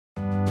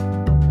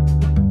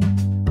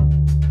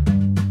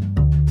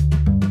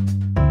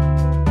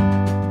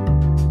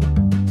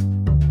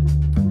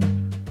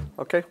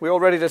Okay, we all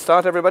ready to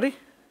start, everybody?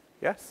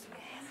 Yes?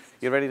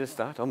 You ready to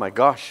start? Oh my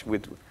gosh,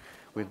 with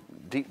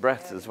deep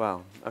breaths as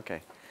well. Okay.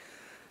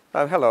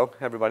 Hello,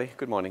 everybody.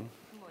 Good morning.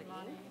 Good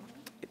morning.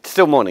 It's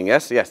still morning,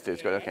 yes? Yes,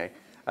 it's good. Okay.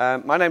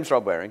 My name's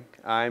Rob Waring.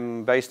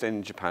 I'm based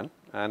in Japan,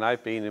 and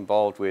I've been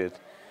involved with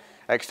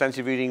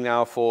extensive reading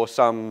now for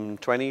some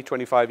 20,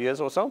 25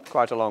 years or so,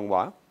 quite a long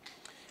while.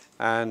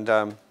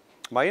 And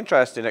my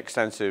interest in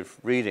extensive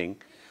reading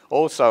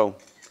also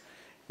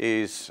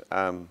is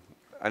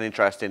an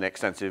interest in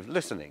extensive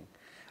listening.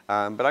 But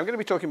I'm going to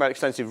be talking about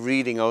extensive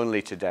reading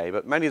only today,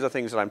 but many of the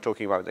things that I'm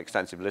talking about with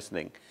extensive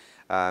listening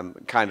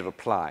kind of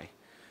apply.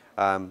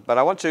 But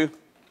I want to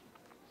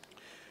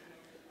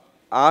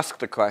ask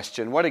the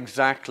question, what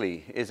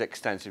exactly is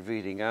extensive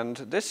reading? And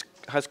this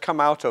has come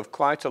out of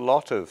quite a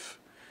lot of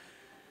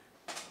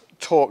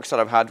talks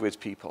that I've had with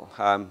people.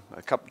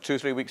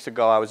 2-3 weeks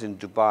ago, I was in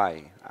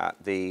Dubai at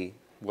the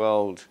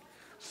World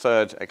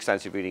Third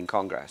Extensive Reading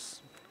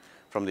Congress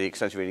from the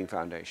Extensive Reading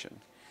Foundation.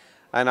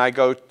 And I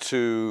go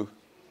to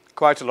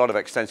quite a lot of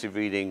extensive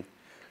reading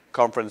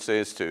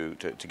conferences to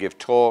give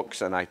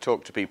talks, and I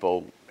talk to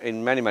people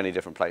in many, many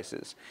different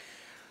places.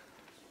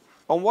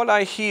 And what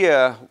I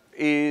hear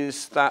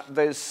is that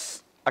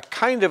there's a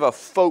kind of a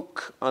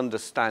folk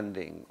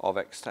understanding of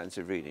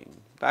extensive reading.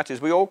 That is,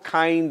 we all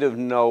kind of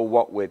know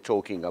what we're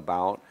talking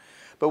about,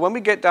 but when we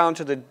get down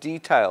to the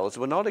details,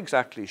 we're not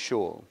exactly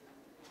sure.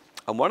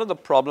 And one of the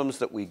problems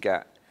that we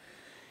get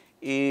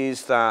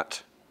is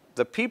that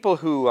the people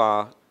who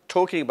are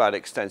talking about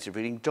extensive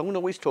reading don't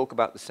always talk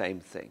about the same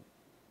thing.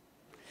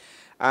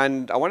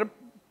 And I want to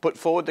put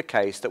forward the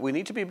case that we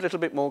need to be a little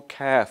bit more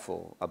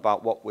careful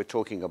about what we're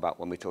talking about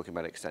when we're talking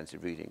about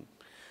extensive reading.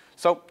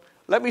 So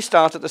let me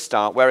start at the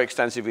start where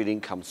extensive reading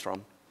comes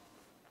from.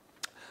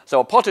 So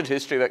a potted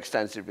history of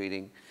extensive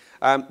reading.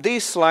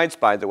 These slides,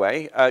 by the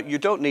way, you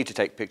don't need to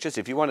take pictures.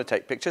 If you want to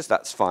take pictures,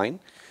 that's fine.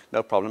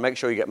 No problem. Make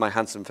sure you get my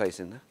handsome face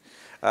in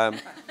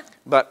there.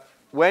 But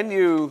when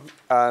you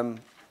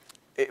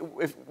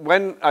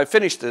when I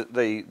finish the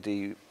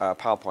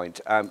PowerPoint,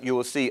 you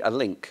will see a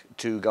link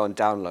to go and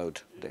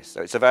download this.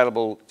 So it's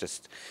available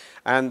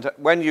and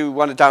when you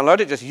want to download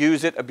it, just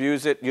use it,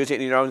 abuse it, use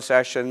it in your own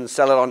sessions,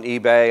 sell it on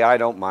eBay, I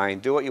don't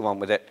mind, do what you want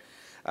with it.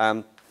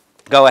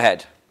 Go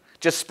ahead.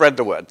 Just spread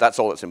the word, that's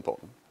all that's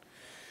important.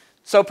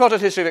 So potted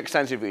history of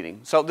extensive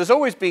reading. So there's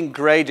always been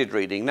graded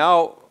reading.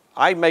 Now,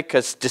 I make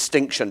a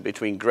distinction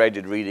between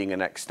graded reading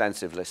and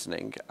extensive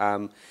listening.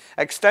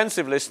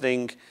 Extensive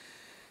listening,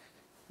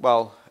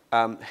 well,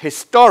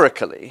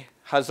 historically,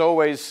 has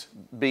always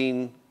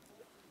been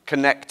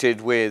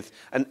connected with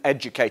an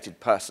educated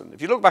person.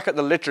 If you look back at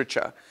the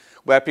literature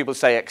where people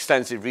say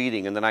extensive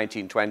reading in the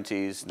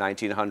 1920s,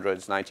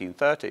 1900s,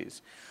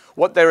 1930s,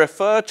 what they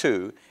refer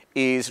to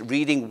is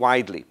reading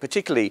widely,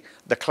 particularly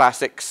the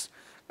classics,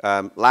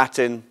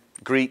 Latin,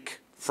 Greek,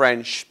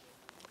 French,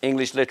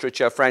 English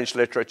literature, French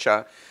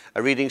literature,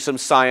 reading some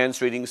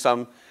science, reading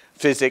some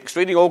physics,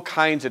 reading all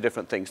kinds of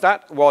different things.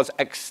 That was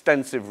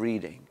extensive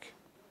reading,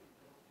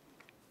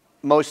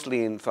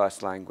 mostly in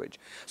first language.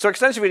 So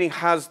extensive reading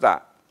has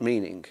that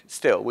meaning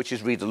still, which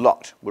is read a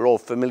lot. We're all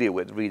familiar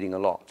with reading a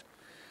lot.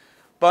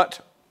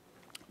 But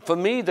for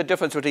me, the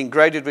difference between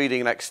graded reading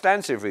and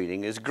extensive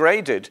reading is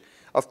graded,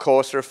 of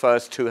course,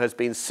 refers to has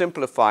been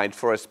simplified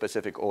for a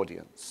specific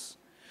audience.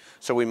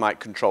 So we might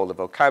control the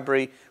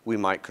vocabulary, we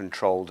might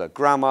control the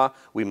grammar,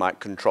 we might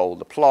control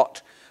the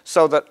plot,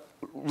 so that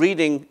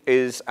reading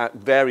is at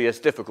various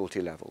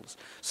difficulty levels.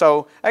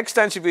 So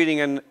extensive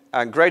reading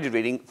and graded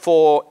reading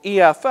for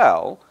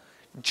EFL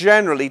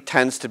generally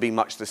tends to be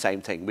much the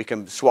same thing. We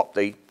can swap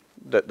the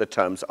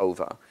terms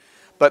over.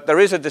 But there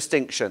is a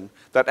distinction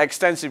that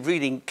extensive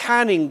reading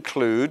can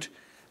include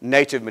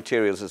native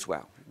materials as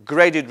well.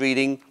 Graded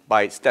reading,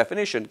 by its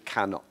definition,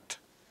 cannot,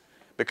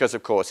 because,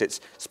 of course, it's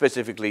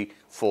specifically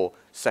for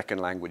second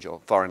language or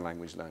foreign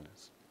language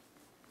learners.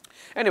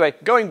 Anyway,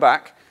 going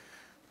back,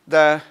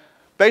 the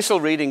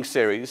basal reading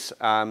series,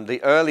 the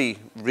early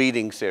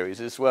reading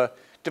series, were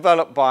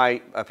developed by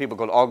people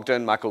called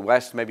Ogden, Michael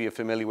West, maybe you're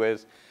familiar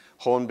with,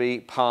 Hornby,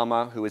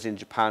 Palmer, who was in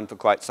Japan for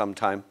quite some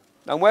time.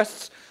 And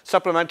West's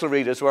supplemental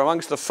readers were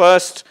amongst the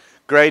first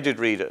graded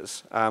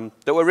readers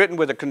that were written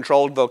with a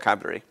controlled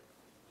vocabulary.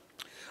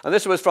 And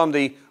this was from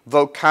the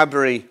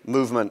vocabulary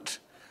movement,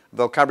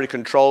 vocabulary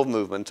control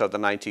movement of the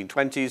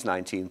 1920s,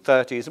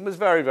 1930s, and was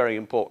very, very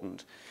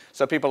important.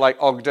 So people like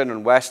Ogden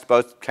and West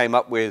both came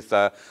up with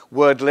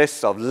word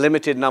lists of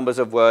limited numbers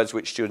of words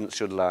which students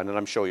should learn, and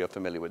I'm sure you're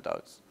familiar with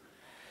those.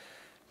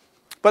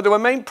 But there were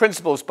main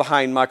principles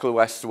behind Michael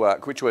West's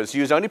work, which was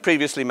use only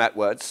previously met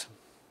words,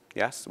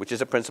 yes, which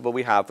is a principle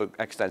we have for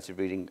extensive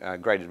reading,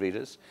 graded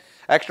readers.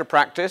 Extra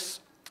practice.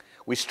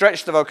 We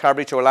stretch the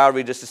vocabulary to allow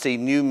readers to see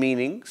new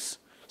meanings.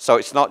 So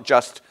it's not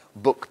just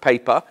book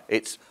paper,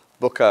 it's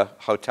book a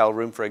hotel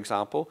room, for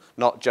example,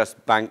 not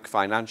just bank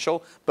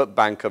financial, but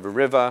bank of a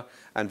river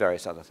and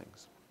various other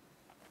things.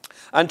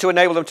 And to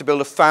enable them to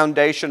build a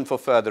foundation for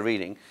further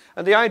reading.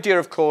 And the idea,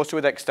 of course,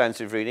 with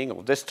extensive reading,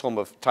 or this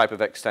type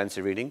of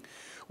extensive reading,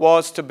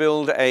 was to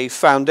build a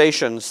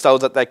foundation so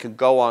that they could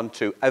go on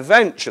to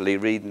eventually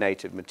read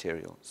native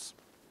materials.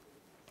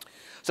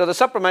 So the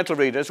supplemental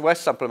readers,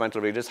 West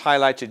supplemental readers,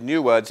 highlighted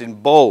new words in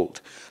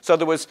bold. So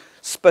there was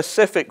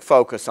specific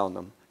focus on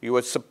them. You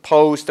were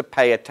supposed to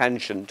pay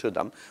attention to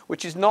them,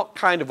 which is not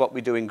kind of what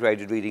we do in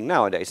graded reading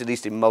nowadays, at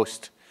least in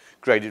most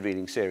graded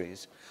reading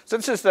series. So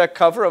this is the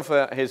cover of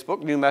his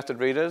book, New Method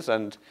Readers,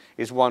 and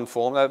his one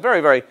form. They're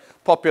very, very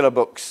popular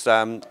books.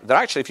 They're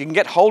actually, if you can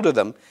get hold of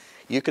them,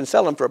 you can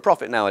sell them for a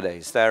profit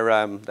nowadays.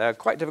 They're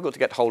quite difficult to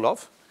get hold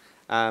of.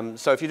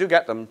 So if you do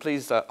get them,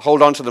 please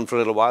hold on to them for a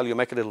little while. You'll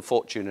make a little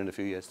fortune in a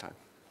few years' time.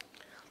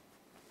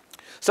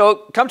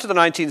 So come to the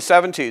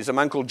 1970s, a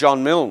man called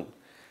John Milne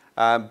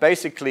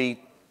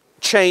basically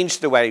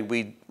changed the way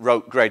we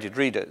wrote graded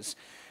readers.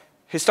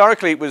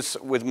 Historically, it was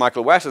with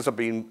Michael West, it's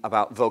been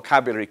about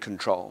vocabulary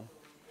control.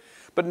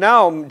 But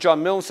now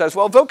John Milne says,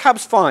 well,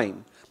 vocab's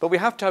fine, but we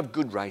have to have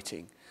good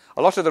writing.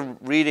 A lot of the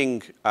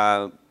reading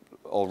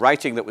or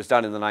writing that was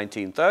done in the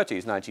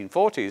 1930s,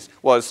 1940s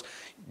was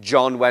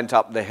John went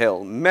up the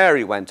hill,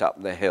 Mary went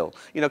up the hill.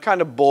 You know,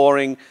 kind of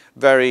boring,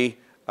 very,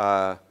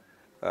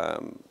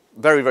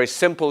 very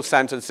simple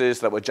sentences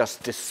that were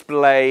just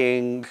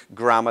displaying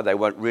grammar. They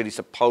weren't really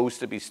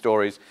supposed to be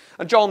stories.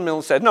 And John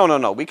Milne said,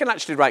 no, we can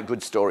actually write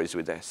good stories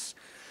with this.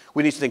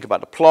 We need to think about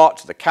the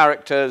plot, the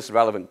characters,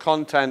 relevant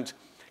content,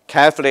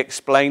 carefully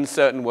explain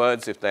certain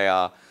words if they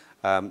are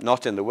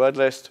not in the word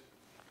list.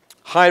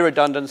 High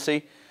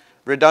redundancy.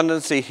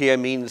 Redundancy here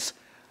means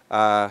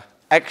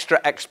extra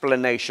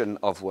explanation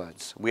of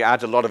words. We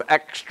add a lot of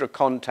extra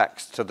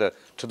context to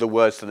the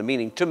words, to the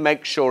meaning, to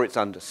make sure it's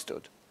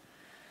understood.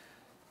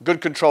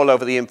 Good control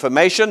over the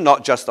information,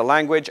 not just the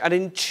language, and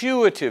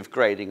intuitive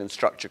grading and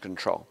structure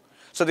control.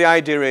 So the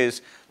idea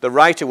is the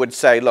writer would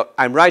say, look,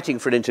 I'm writing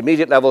for an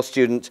intermediate level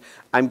student.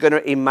 I'm going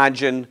to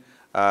imagine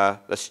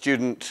the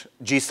student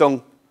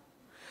Jisung,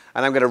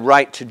 and I'm going to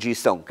write to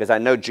Jisung, because I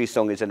know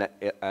Jisung is an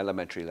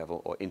elementary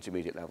level or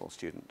intermediate level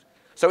student.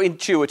 So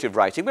intuitive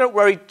writing. We don't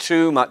worry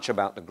too much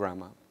about the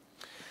grammar.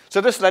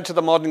 So this led to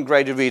the modern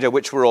graded reader,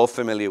 which we're all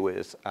familiar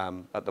with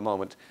at the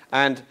moment,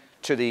 and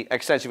to the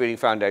Extensive Reading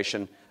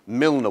Foundation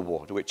Milne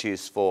Award, which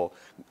is for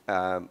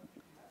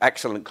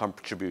excellent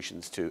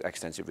contributions to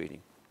extensive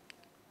reading.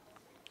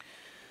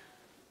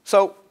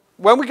 So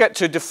when we get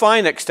to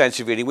define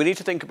extensive reading, we need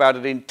to think about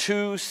it in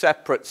two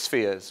separate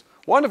spheres,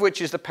 one of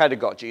which is the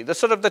pedagogy, the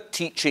sort of the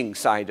teaching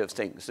side of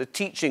things, the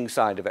teaching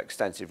side of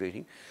extensive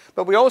reading.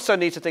 But we also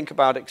need to think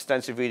about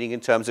extensive reading in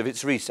terms of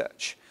its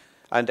research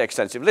and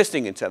extensive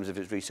listening in terms of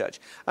its research.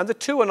 And the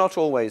two are not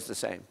always the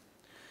same.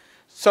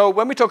 So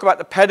when we talk about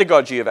the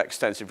pedagogy of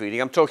extensive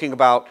reading, I'm talking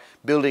about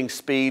building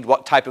speed,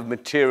 what type of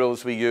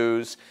materials we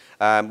use,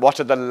 what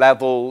are the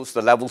levels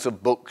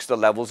of books, the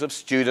levels of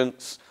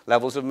students,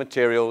 levels of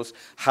materials,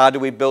 how do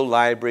we build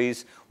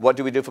libraries, what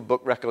do we do for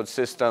book record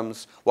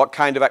systems, what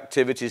kind of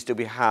activities do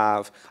we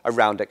have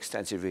around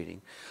extensive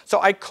reading. So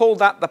I call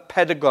that the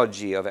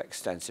pedagogy of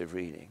extensive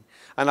reading.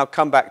 And I'll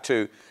come back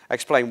to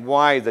explain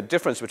why the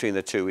difference between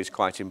the two is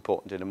quite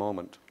important in a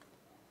moment.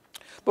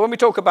 But when we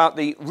talk about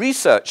the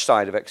research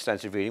side of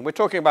extensive reading, we're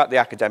talking about the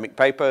academic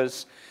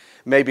papers,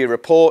 maybe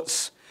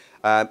reports.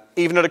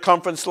 Even at a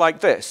conference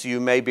like this,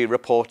 you may be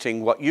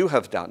reporting what you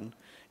have done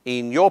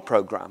in your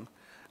program.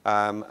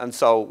 And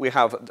so we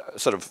have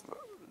sort of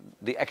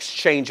the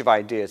exchange of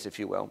ideas, if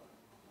you will,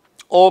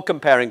 or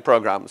comparing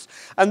programs.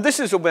 And this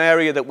is an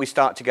area that we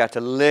start to get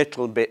a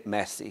little bit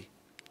messy.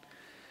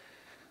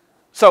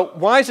 So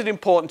why is it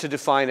important to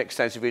define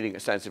extensive reading,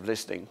 extensive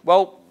listening?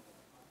 Well,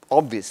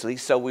 obviously,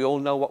 so we all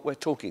know what we're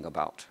talking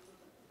about.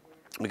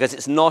 Because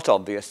it's not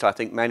obvious to, I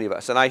think, many of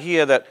us. And I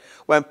hear that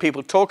when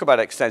people talk about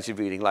extensive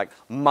reading, like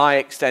my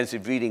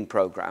extensive reading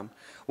program,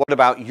 what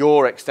about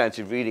your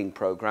extensive reading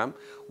program?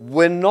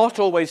 We're not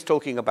always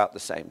talking about the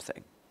same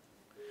thing.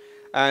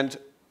 And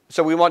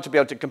so we want to be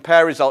able to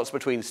compare results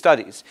between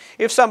studies.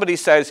 If somebody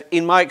says,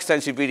 in my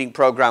extensive reading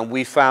program,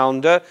 we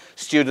found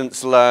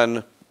students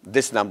learn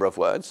this number of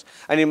words,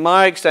 and in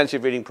my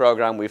extensive reading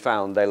program, we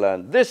found they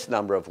learned this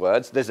number of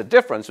words, there's a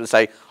difference. We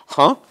say,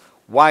 huh?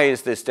 Why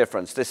is this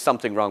difference? There's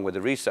something wrong with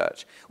the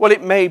research. Well,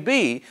 it may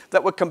be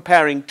that we're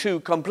comparing two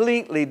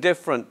completely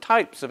different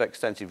types of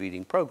extensive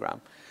reading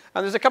program.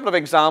 And there's a couple of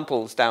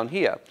examples down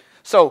here.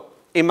 So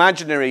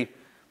imaginary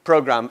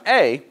program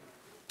A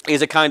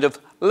is a kind of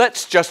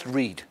let's just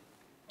read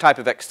type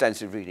of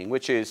extensive reading,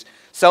 which is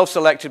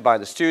self-selected by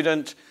the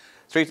student,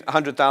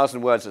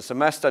 300,000 words a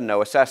semester,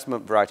 no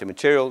assessment, variety of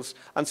materials,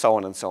 and so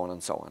on and so on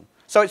and so on.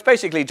 So it's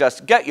basically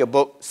just get your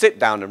book, sit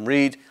down and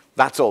read.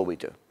 That's all we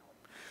do.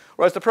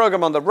 Whereas the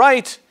program on the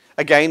right,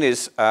 again,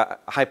 is a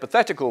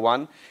hypothetical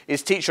one,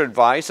 is teacher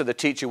advice. So the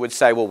teacher would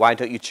say, well, why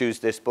don't you choose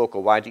this book,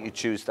 or why don't you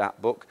choose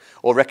that book,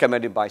 or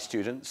recommended by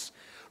students.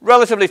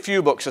 Relatively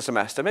few books a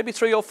semester, maybe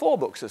 3 or 4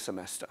 books a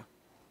semester.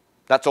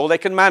 That's all they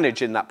can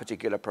manage in that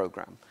particular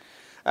program.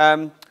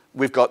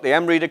 We've got the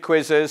M-Reader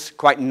quizzes,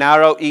 quite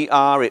narrow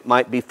ER. It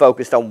might be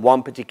focused on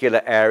one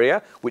particular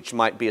area, which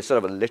might be a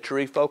sort of a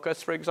literary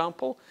focus, for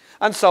example,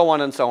 and so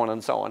on and so on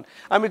and so on.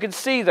 And we can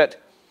see that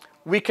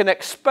we can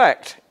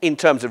expect, in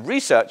terms of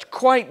research,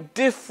 quite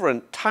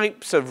different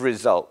types of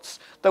results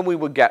than we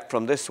would get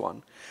from this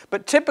one.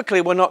 But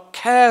typically, we're not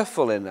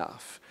careful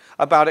enough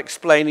about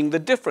explaining the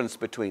difference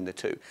between the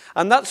two.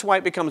 And that's why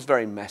it becomes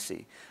very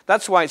messy.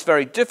 That's why it's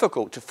very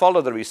difficult to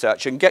follow the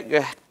research and get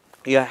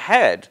your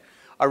head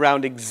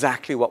around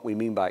exactly what we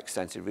mean by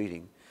extensive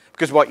reading.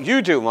 Because what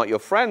you do and what your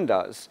friend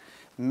does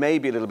may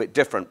be a little bit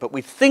different, but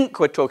we think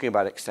we're talking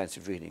about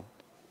extensive reading.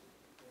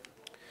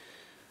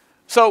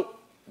 So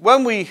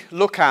when we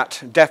look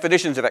at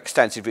definitions of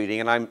extensive reading,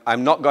 and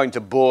I'm not going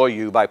to bore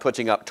you by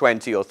putting up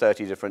 20 or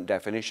 30 different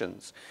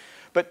definitions,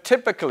 but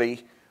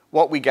typically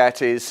what we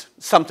get is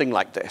something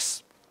like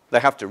this. They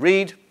have to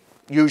read,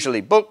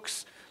 usually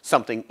books,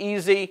 something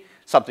easy,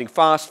 something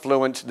fast,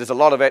 fluent, there's a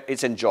lot of it,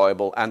 it's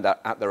enjoyable, and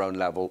at their own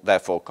level,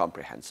 therefore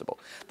comprehensible.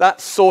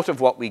 That's sort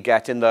of what we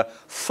get in the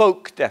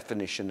folk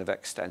definition of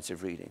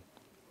extensive reading.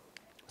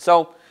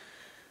 So,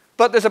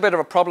 but there's a bit of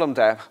a problem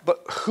there.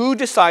 But who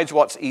decides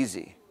what's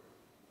easy,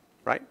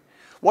 right?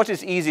 What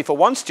is easy for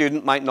one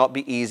student might not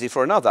be easy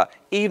for another,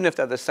 even if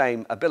they're the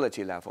same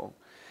ability level.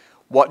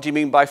 What do you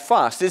mean by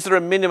fast? Is there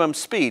a minimum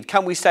speed?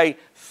 Can we say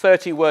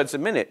 30 words a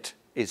minute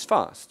is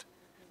fast?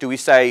 Do we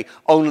say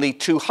only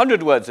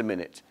 200 words a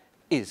minute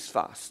is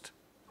fast?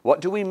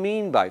 What do we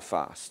mean by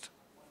fast?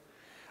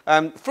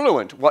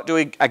 Fluent. What do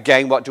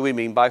we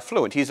mean by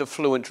fluent? He's a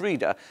fluent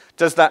reader.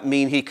 Does that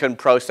mean he can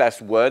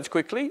process words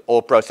quickly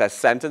or process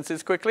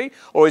sentences quickly?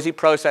 Or is he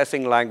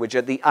processing language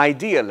at the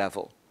idea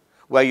level,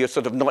 where you're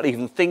sort of not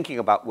even thinking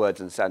about words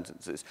and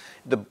sentences?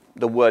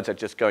 The words are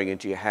just going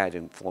into your head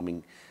and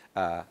forming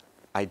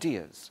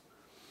ideas.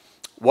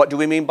 What do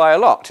we mean by a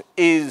lot?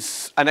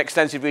 Is an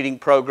extensive reading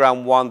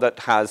program one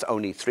that has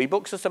only 3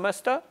 books a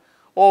semester?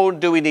 Or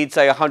do we need,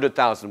 say,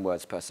 100,000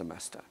 words per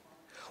semester?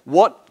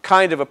 What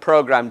kind of a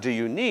program do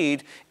you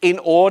need in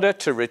order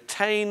to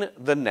retain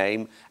the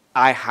name,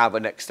 I have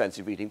an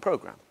extensive reading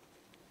program?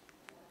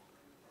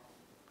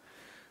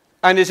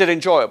 And is it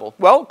enjoyable?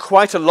 Well,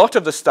 quite a lot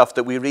of the stuff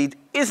that we read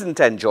isn't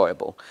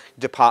enjoyable.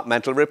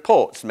 Departmental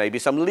reports, maybe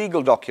some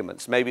legal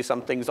documents, maybe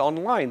some things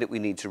online that we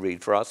need to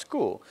read for our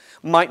school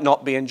might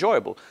not be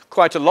enjoyable.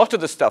 Quite a lot of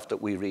the stuff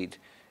that we read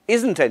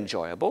isn't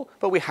enjoyable,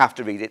 but we have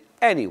to read it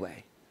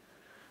anyway.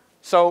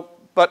 So,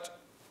 but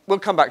we'll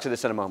come back to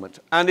this in a moment.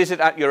 And is it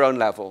at your own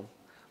level?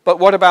 But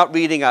what about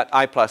reading at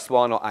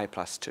I+1 or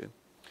I+2?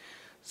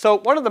 So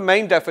one of the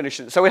main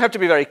definitions, so we have to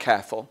be very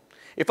careful.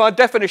 If our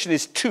definition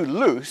is too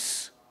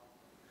loose,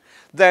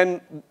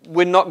 then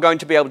we're not going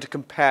to be able to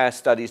compare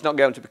studies, not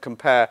going to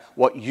compare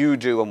what you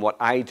do and what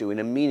I do in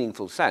a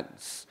meaningful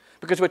sense,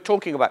 because we're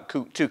talking about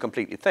two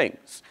completely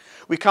things.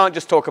 We can't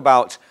just talk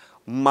about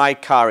my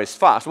car is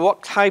fast. Well,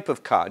 what type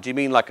of car? Do you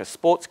mean like a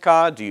sports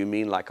car? Do you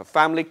mean like a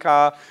family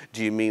car?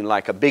 Do you mean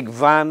like a big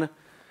van?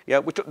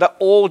 Yeah, they're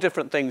all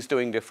different things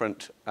doing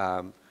different,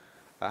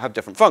 have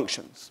different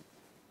functions.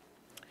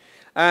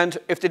 And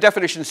if the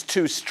definition is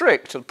too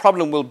strict, the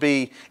problem will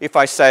be if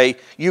I say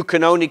you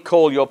can only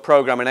call your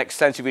program an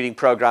extensive reading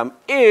program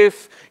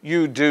if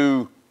you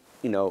do,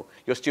 your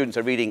students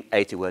are reading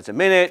 80 words a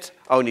minute,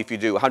 only if you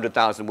do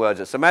 100,000 words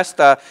a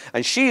semester,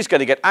 and she's going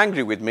to get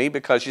angry with me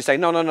because she's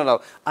saying,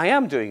 no, I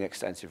am doing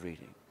extensive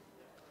reading.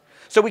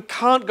 So we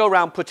can't go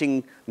around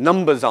putting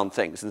numbers on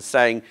things and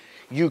saying,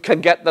 you can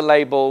get the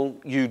label,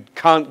 you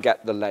can't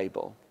get the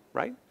label,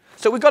 right?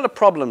 So we've got a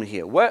problem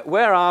here.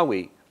 Where are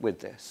we with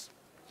this?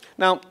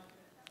 Now,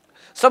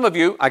 some of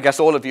you, I guess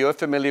all of you, are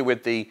familiar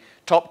with the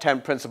top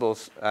 10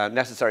 principles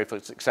necessary for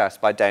success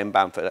by Dame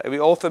Bamford. Are we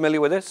all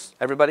familiar with this?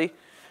 Everybody?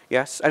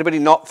 Yes? Anybody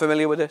not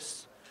familiar with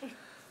this?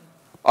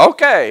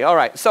 Okay, all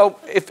right. So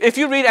if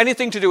you read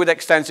anything to do with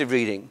extensive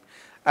reading,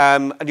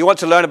 and you want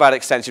to learn about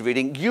extensive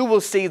reading, you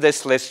will see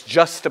this list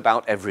just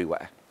about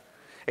everywhere.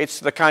 It's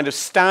the kind of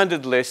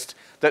standard list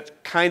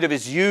that kind of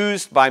is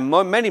used by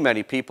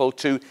many people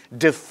to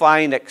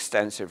define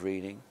extensive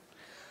reading.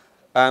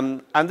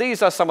 And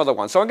these are some of the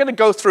ones. So I'm going to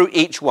go through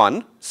each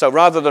one. So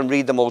rather than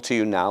read them all to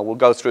you now, we'll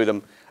go through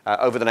them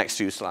over the next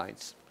few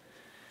slides.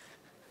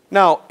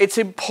 Now, it's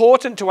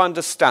important to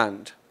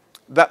understand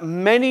that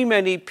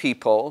many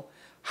people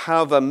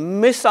have a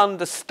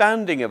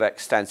misunderstanding of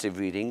extensive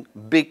reading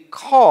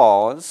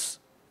because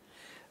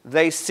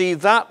they see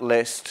that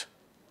list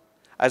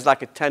as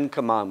like a 10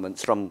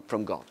 commandments from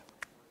God.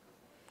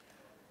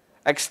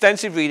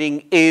 Extensive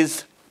reading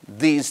is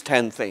these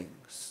 10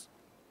 things.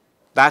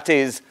 That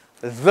is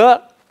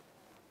the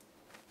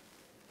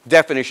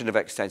definition of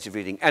extensive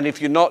reading. And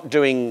if you're not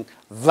doing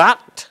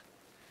that,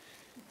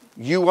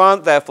 you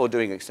aren't therefore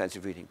doing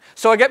extensive reading.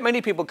 So I get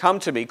many people come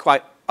to me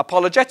quite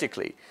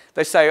apologetically.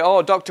 They say,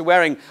 oh, Dr.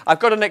 Waring, I've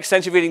got an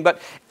extensive reading,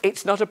 but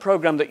it's not a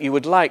program that you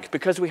would like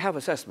because we have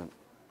assessment.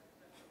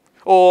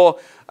 Or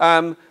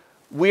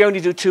we only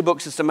do 2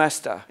 books a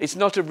semester. It's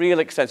not a real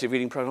extensive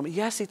reading program.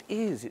 Yes, it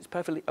is. It's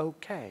perfectly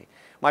okay.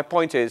 My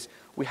point is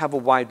we have a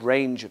wide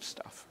range of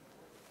stuff.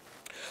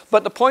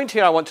 But the point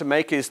here I want to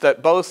make is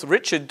that both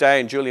Richard Day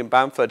and Julian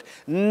Bamford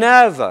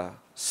never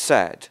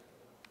said,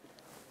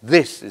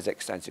 this is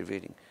extensive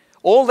reading.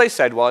 All they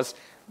said was,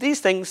 these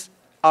things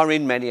are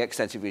in many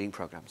extensive reading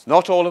programs.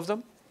 Not all of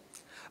them,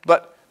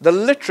 but the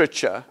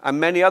literature and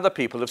many other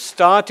people have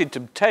started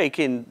to take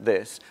in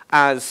this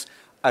as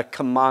a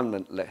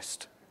commandment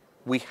list.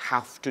 We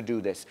have to do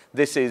this.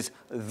 This is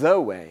the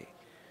way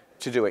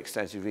to do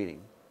extensive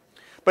reading.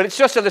 But it's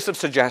just a list of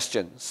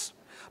suggestions.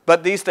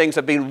 But these things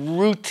have been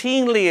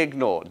routinely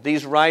ignored.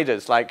 These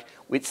riders, like,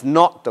 it's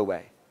not the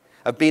way,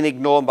 have been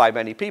ignored by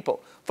many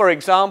people. For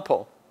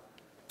example,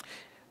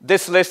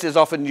 this list is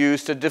often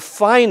used to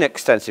define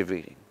extensive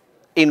reading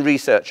in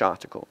research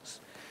articles.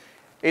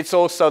 It's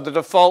also the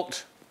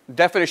default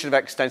definition of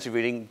extensive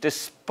reading,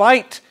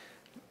 despite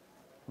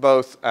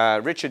both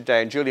Richard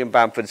Day and Julian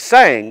Bamford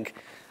saying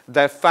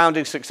they're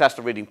founding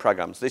successful reading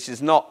programs. This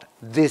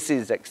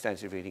is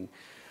extensive reading.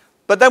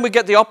 But then we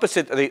get the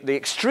opposite, the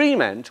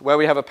extreme end, where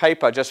we have a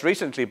paper just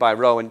recently by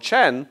Rowe and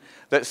Chen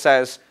that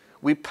says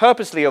we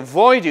purposely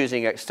avoid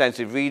using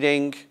extensive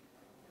reading.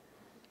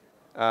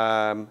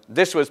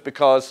 This was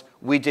because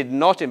we did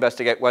not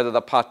investigate whether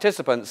the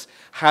participants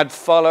had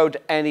followed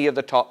any of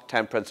the top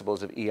 10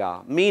 principles of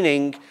ER,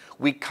 meaning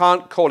we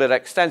can't call it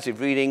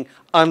extensive reading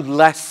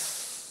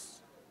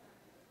unless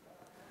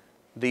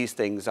these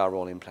things are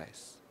all in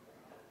place.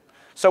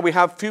 So we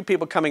have few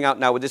people coming out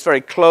now with this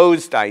very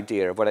closed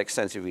idea of what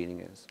extensive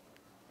reading is.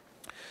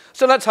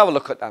 So let's have a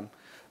look at them.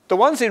 The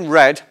ones in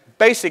red,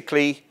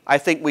 basically, I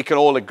think we can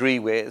all agree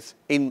with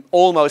in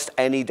almost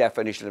any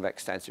definition of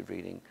extensive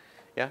reading.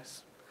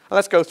 Yes? And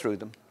let's go through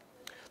them.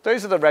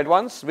 Those are the red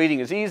ones. Reading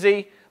is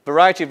easy.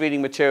 Variety of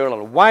reading material on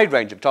a wide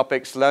range of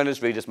topics.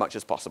 Learners read as much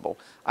as possible.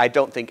 I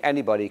don't think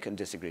anybody can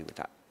disagree with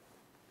that.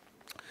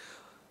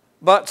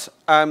 But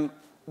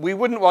we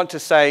wouldn't want to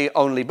say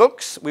only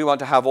books. We want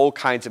to have all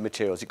kinds of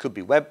materials. It could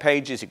be web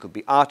pages. It could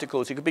be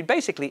articles. It could be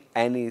basically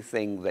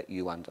anything that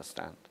you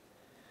understand.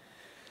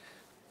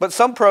 But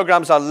some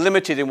programs are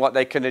limited in what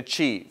they can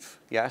achieve.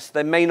 Yes?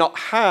 They may not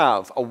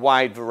have a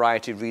wide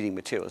variety of reading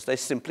materials. They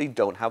simply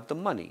don't have the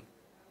money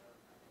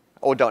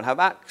or don't have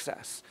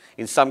access.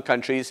 In some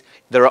countries,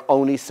 there are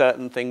only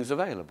certain things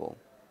available.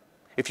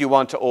 If you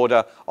want to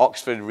order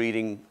Oxford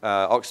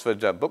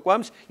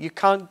bookworms, you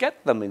can't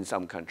get them in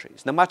some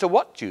countries, no matter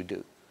what you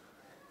do.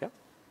 Yeah?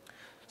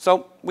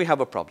 So we have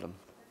a problem.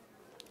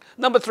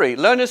 Number 3,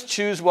 learners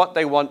choose what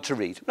they want to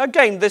read. Now,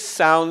 again, this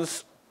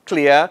sounds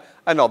clear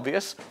and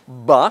obvious,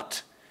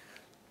 but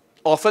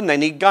often they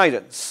need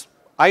guidance.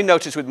 I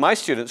notice with my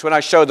students, when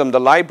I show them the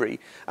library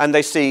and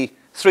they see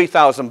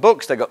 3,000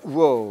 books, they go,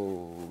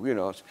 whoa, you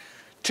know,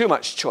 too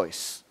much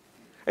choice.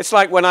 It's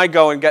like when I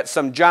go and get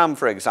some jam,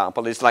 for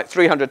example. It's like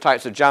 300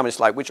 types of jam. It's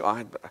like, which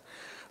one?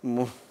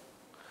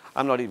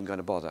 I'm not even going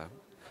to bother.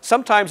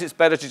 Sometimes it's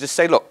better to just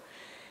say, look,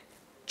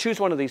 choose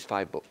one of these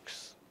 5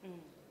 books.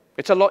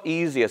 It's a lot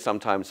easier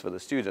sometimes for the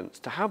students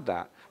to have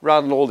that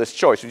rather than all this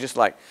choice. Just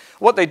like,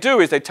 what they do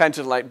is they tend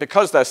to, like,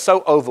 because they're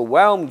so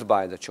overwhelmed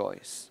by the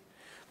choice,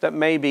 that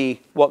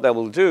maybe what they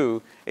will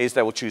do is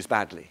they will choose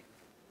badly.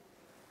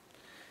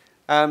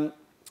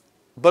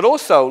 But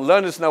also,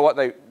 learners know what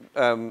they,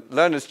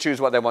 learners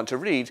choose what they want to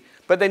read,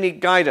 but they need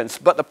guidance.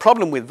 But the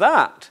problem with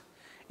that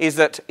is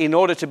that in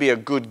order to be a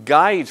good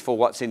guide for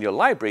what's in your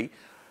library,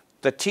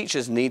 the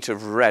teachers need to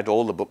have read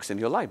all the books in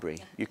your library.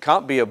 You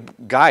can't be a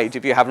guide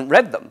if you haven't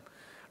read them,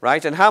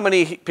 right? And how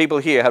many people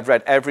here have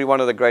read every one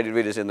of the graded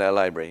readers in their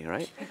library,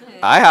 right?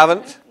 I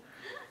haven't,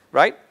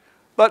 right?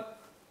 But,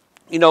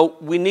 you know,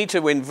 we need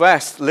to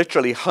invest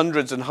literally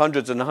hundreds and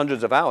hundreds and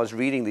hundreds of hours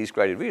reading these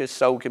graded readers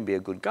so it can be a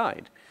good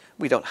guide.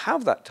 We don't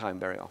have that time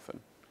very often.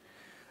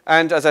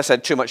 And as I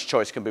said, too much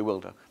choice can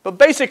bewilder. But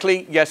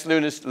basically, yes,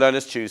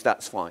 learners choose,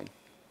 that's fine.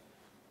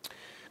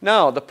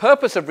 Now, the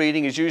purpose of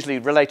reading is usually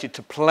related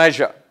to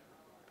pleasure,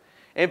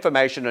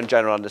 information, and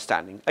general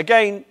understanding.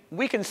 Again,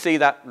 we can see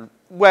that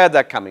where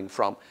they're coming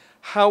from.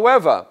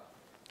 However,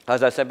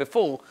 as I said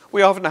before,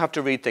 we often have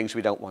to read things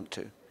we don't want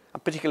to.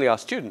 And particularly our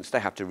students, they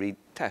have to read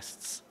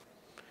tests,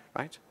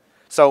 right?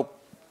 So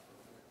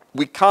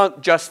we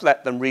can't just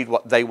let them read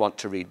what they want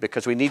to read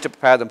because we need to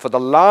prepare them for the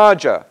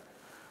larger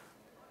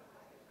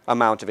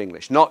amount of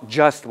English, not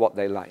just what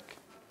they like.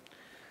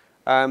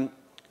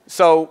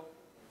 So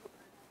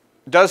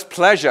does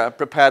pleasure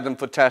prepare them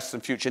for tests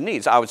and future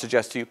needs? I would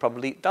suggest to you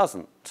probably it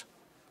doesn't.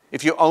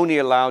 If you're only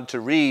allowed to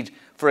read,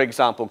 for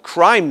example,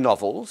 crime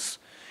novels,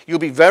 you'll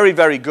be very,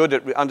 very good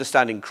at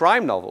understanding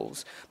crime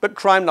novels, but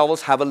crime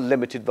novels have a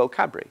limited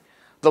vocabulary.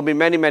 There'll be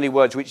many, many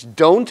words which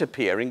don't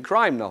appear in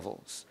crime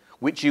novels,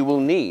 which you will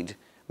need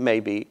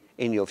maybe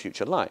in your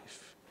future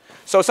life.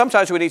 So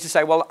sometimes we need to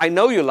say, well, I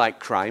know you like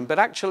crime, but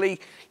actually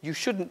you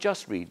shouldn't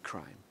just read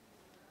crime.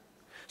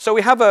 So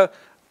we have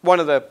one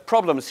of the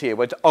problems here,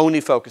 we're only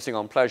focusing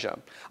on pleasure.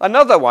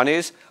 Another one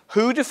is,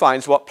 who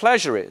defines what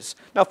pleasure is?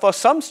 Now, for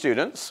some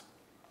students,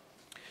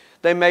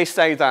 they may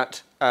say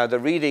that the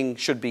reading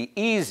should be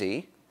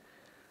easy.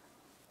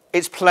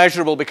 It's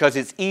pleasurable because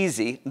it's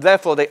easy.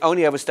 Therefore, they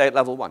only ever stay at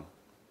level 1.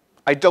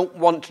 I don't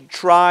want to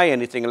try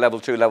anything at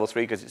level 2, level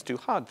 3, because it's too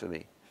hard for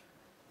me.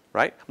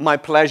 Right? My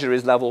pleasure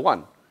is level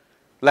 1.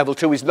 Level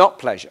 2 is not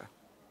pleasure.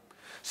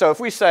 So if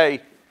we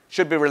say,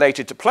 should be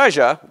related to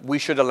pleasure, we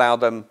should allow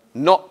them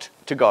not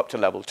to go up to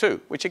level 2,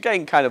 which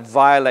again kind of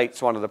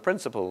violates one of the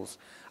principles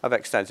of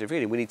extensive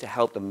reading. We need to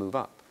help them move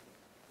up.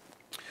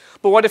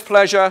 But what if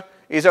pleasure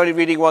is only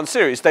reading one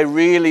series? They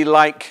really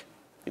like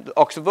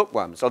Oxford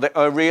Bookworms, or they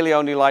really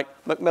only like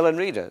Macmillan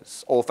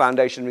Readers or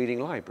Foundation Reading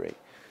Library.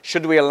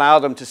 Should we allow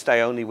them to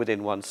stay only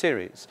within one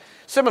series?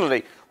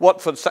 Similarly,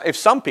 if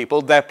some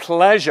people, their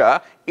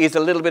pleasure is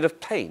a little bit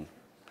of pain.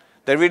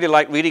 They really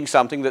like reading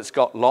something that's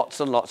got lots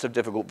and lots of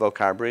difficult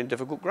vocabulary and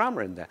difficult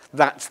grammar in there.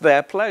 That's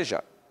their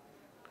pleasure.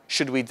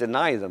 Should we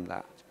deny them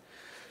that?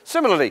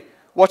 Similarly,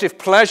 what if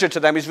pleasure to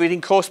them is reading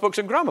course books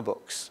and grammar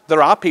books?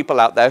 There are people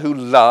out there who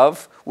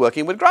love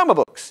working with grammar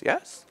books.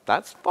 Yes,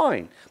 that's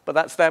fine, but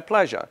that's their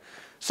pleasure.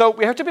 So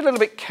we have to be a little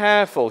bit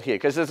careful here,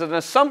 because there's an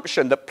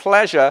assumption that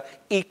pleasure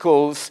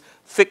equals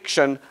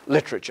fiction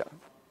literature.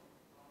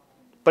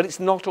 But it's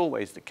not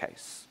always the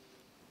case.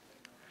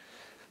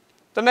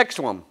 The next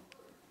one.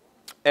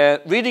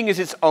 Reading is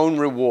its own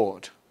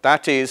reward.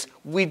 That is,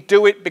 we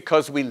do it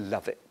because we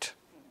love it.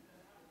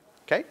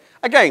 Okay?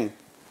 Again,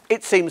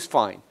 it seems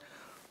fine.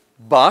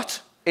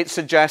 But it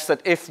suggests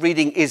that if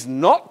reading is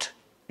not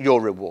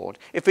your reward,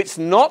 if it's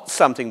not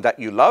something that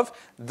you love,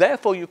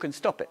 therefore you can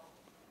stop it.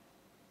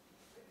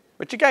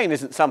 Which again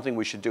isn't something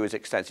we should do as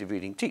extensive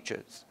reading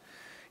teachers.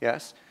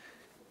 Yes?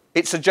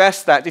 It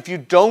suggests that if you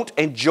don't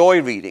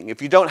enjoy reading,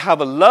 if you don't have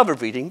a love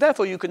of reading,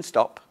 therefore you can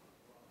stop.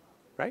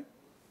 Right?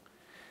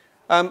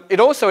 It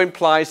also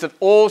implies that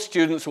all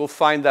students will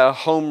find their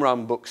home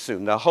run book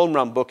soon. Their home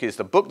run book is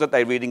the book that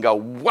they read and go,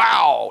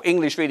 wow,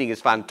 English reading is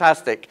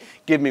fantastic.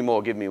 Give me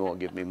more, give me more,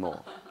 give me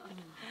more.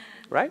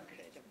 Right?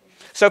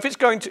 So if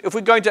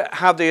we're going to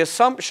have the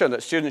assumption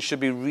that students should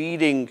be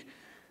reading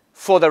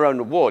for their own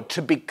reward,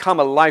 to become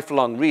a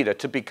lifelong reader,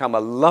 to become a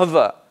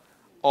lover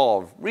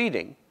of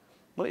reading,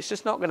 well, it's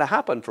just not going to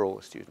happen for all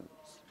students.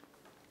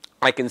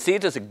 I can see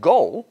it as a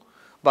goal,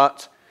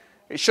 but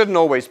it shouldn't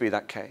always be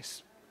that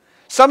case.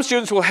 Some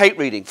students will hate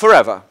reading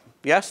forever.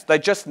 Yes, they're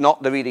just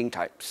not the reading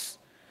types.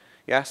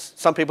 Yes,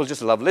 some people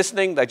just love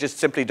listening. They just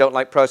simply don't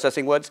like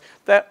processing words.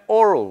 They're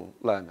oral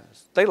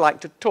learners. They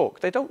like to talk.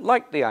 They don't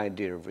like the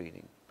idea of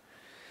reading.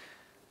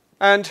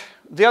 And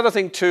the other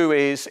thing, too,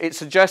 is it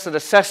suggests that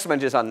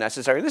assessment is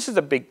unnecessary. This is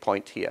a big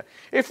point here.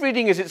 If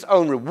reading is its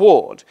own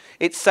reward,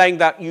 it's saying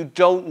that you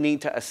don't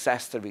need to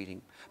assess the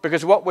reading,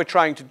 because what we're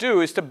trying to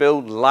do is to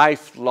build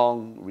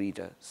lifelong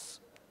readers.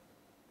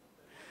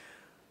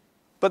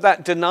 But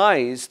that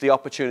denies the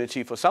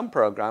opportunity for some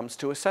programs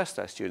to assess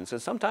their students, and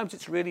sometimes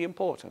it's really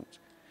important.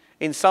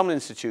 In some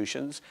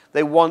institutions,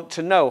 they want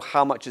to know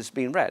how much has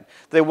been read.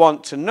 They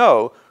want to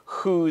know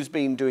who's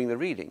been doing the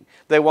reading.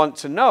 They want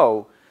to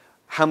know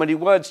how many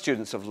words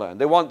students have learned.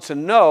 They want to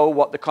know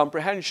what the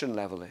comprehension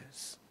level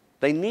is.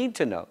 They need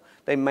to know.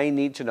 They may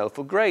need to know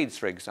for grades,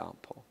 for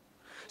example.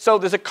 So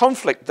there's a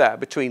conflict there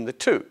between the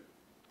two.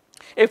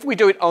 If we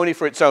do it only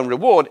for its own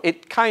reward,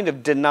 it kind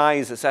of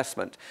denies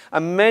assessment.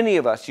 And many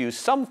of us use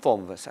some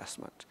form of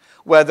assessment,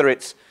 whether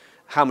it's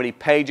how many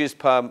pages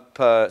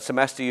per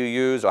semester you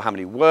use, or how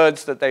many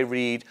words that they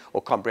read,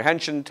 or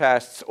comprehension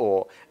tests,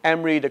 or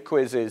M-reader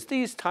quizzes,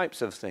 these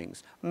types of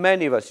things.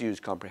 Many of us use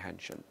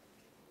comprehension.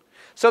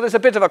 So there's a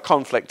bit of a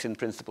conflict in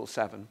Principle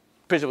 7.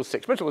 Principle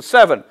 6. Principle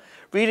 7,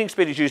 reading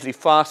speed is usually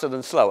faster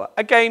than slower.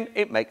 Again,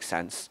 it makes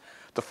sense.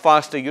 The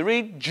faster you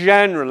read,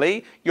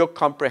 generally, your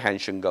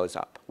comprehension goes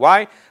up.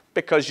 Why?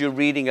 Because you're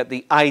reading at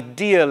the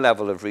idea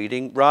level of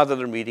reading rather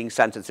than reading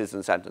sentences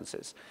and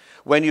sentences.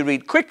 When you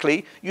read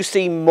quickly, you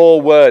see more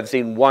words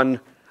in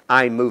one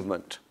eye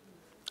movement.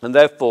 And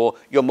therefore,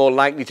 you're more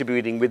likely to be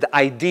reading with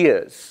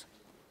ideas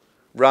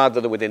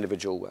rather than with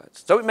individual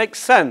words. So it makes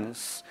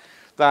sense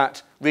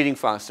that reading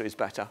faster is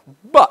better.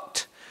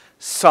 But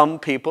some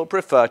people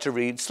prefer to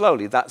read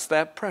slowly. That's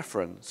their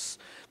preference.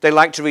 They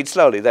like to read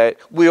slowly.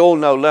 We all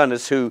know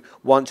learners who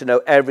want to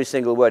know every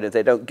single word. If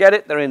they don't get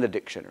it, they're in the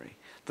dictionary.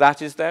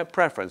 That is their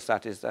preference.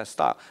 That is their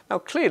style. Now,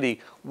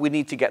 clearly, we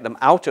need to get them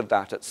out of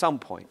that at some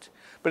point.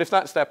 But if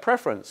that's their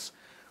preference,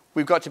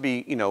 we've got to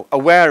be,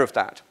 aware of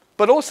that.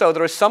 But also,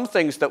 there are some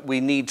things that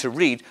we need to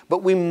read,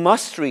 but we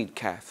must read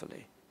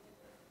carefully.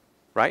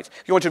 Right?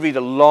 If you want to read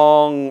a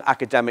long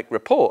academic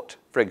report,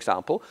 for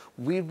example,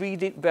 we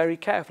read it very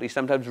carefully,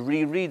 sometimes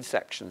reread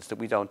sections that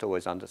we don't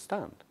always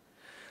understand.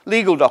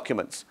 Legal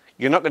documents.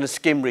 You're not going to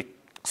skim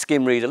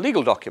read a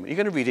legal document. You're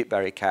going to read it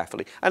very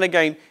carefully. And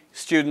again,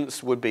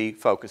 students would be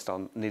focused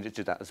on needing to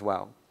do that as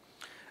well.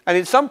 And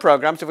in some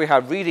programs, if we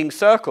have reading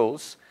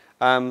circles,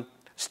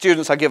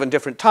 students are given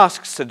different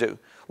tasks to do.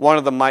 One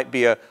of them might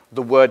be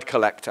the word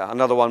collector.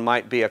 Another one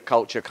might be a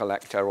culture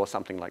collector or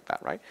something like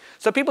that, right?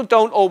 So people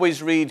don't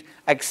always read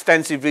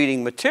extensive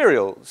reading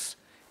materials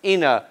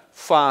in a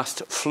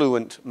fast,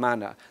 fluent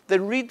manner. They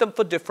read them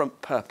for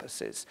different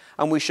purposes.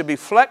 And we should be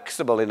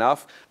flexible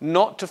enough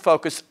not to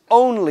focus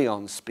only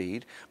on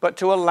speed, but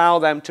to allow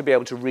them to be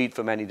able to read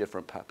for many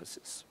different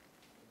purposes.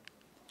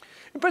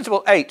 In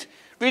Principle 8,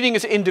 reading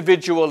is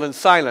individual and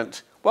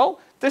silent. Well,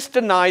 This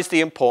denies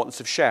the importance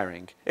of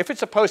sharing. If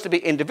it's supposed to be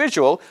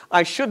individual,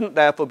 I shouldn't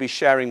therefore be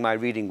sharing my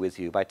reading with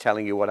you by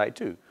telling you what I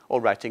do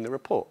or writing a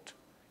report.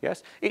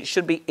 Yes? It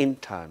should be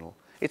internal.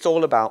 It's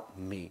all about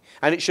me.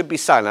 And it should be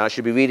silent. I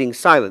should be reading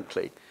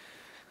silently.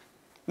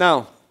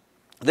 Now,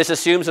 this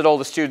assumes that all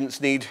the students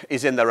need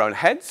is in their own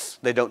heads.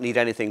 They don't need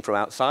anything from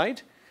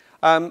outside.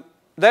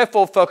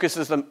 Therefore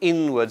focuses them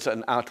inwards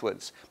and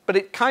outwards. But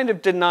it kind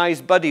of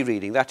denies buddy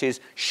reading, that is,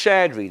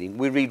 shared reading.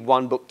 We read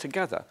one book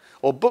together.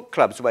 Or book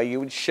clubs where you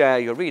would share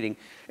your reading.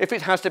 If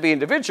it has to be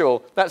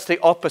individual, that's the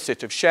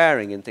opposite of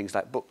sharing in things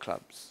like book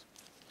clubs.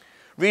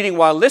 Reading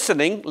while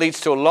listening leads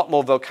to a lot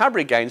more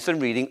vocabulary gains than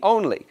reading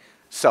only.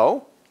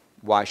 So,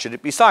 why should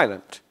it be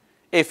silent?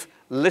 If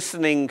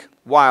listening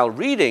while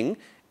reading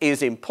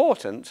is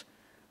important,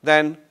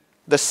 then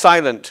the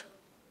silent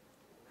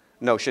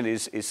notion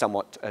is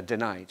somewhat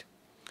denied.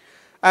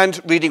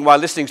 And reading while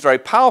listening is very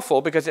powerful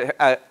because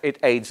it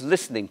aids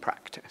listening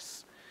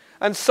practice.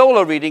 And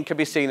solo reading can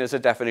be seen as a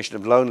definition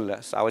of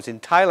loneliness. I was in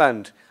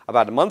Thailand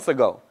about a month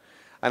ago,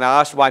 and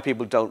I asked why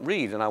people don't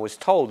read, and I was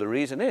told the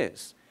reason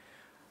is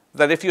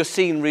that if you're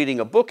seen reading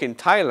a book in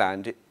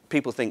Thailand,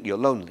 people think you're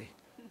lonely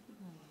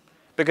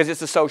because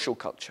it's a social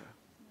culture.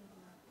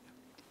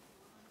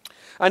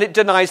 And it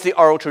denies the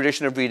oral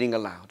tradition of reading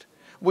aloud.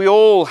 We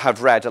all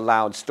have read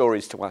aloud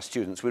stories to our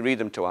students. We read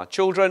them to our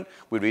children.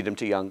 We read them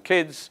to young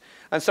kids.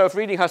 And so if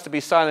reading has to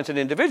be silent and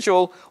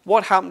individual,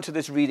 what happened to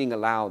this reading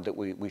aloud that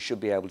we should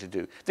be able to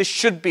do? This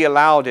should be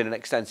allowed in an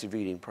extensive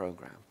reading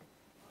program.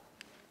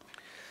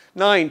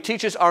 9,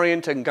 teachers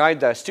orient and guide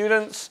their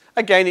students.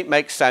 Again, it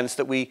makes sense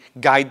that we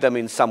guide them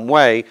in some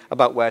way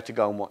about where to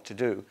go and what to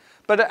do.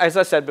 But as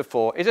I said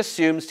before, it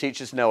assumes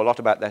teachers know a lot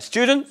about their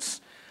students,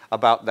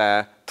 about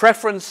their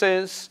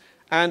preferences,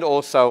 and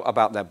also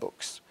about their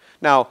books.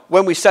 Now,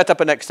 when we set up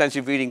an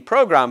extensive reading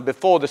program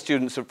before the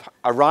students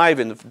arrive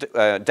in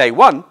day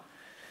 1,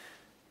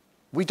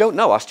 we don't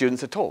know our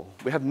students at all.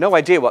 We have no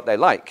idea what they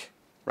like,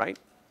 right?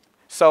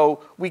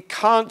 So we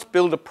can't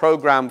build a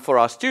program for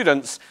our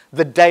students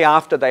the day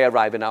after they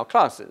arrive in our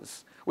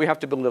classes. We have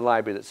to build a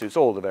library that suits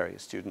all the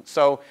various students.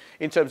 So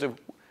in terms of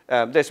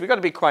this, we've got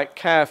to be quite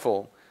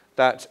careful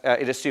that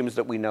it assumes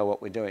that we know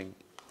what we're doing.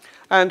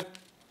 And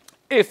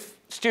if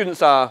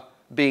students are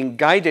being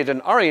guided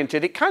and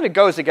oriented, it kind of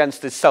goes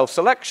against this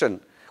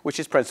self-selection, which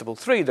is principle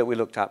 3 that we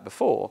looked at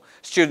before.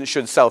 Students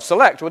should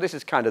self-select. Well, this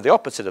is kind of the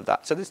opposite of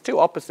that. So there's 2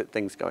 opposite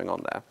things going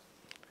on there.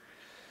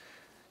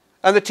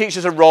 And the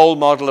teacher's a role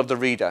model of the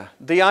reader.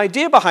 The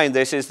idea behind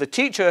this is the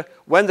teacher,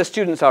 when the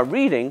students are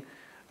reading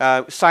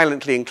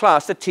silently in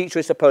class, the teacher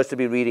is supposed to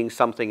be reading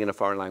something in a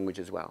foreign language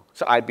as well.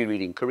 So I'd be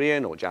reading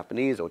Korean or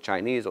Japanese or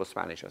Chinese or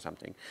Spanish or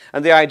something.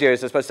 And the idea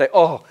is they're supposed to say,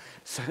 oh,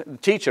 the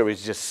teacher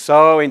is just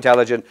so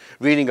intelligent,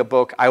 reading a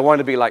book. I want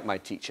to be like my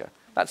teacher.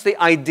 That's the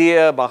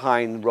idea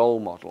behind role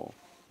model,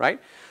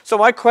 right?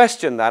 So I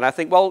question that. I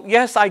think, well,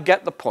 yes, I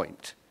get the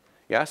point,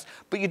 yes,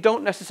 but you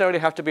don't necessarily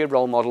have to be a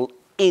role model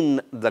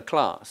in the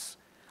class.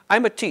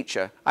 I'm a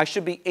teacher. I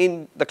should be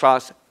in the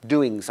class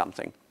doing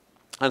something.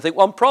 And I think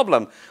one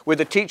problem with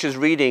the teachers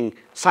reading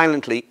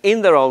silently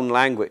in their own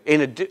language,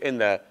 in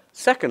their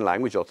second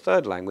language or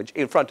third language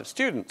in front of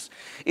students,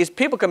 is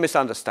people can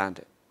misunderstand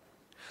it.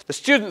 The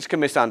students can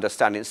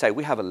misunderstand it and say,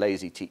 we have a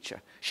lazy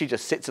teacher. She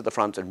just sits at the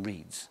front and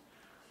reads.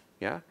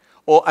 Yeah?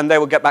 And they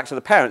will get back to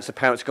the parents. The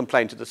parents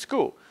complain to the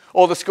school.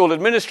 Or the school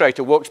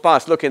administrator walks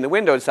past, look in the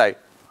window and say,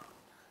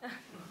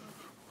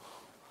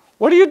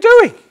 what are you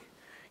doing?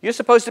 You're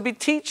supposed to be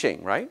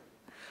teaching, right?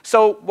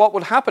 So what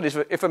would happen is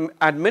if an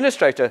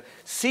administrator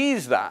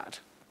sees that,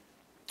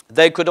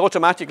 they could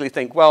automatically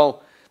think,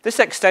 well, this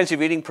extensive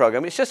reading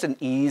program is just an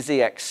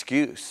easy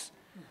excuse,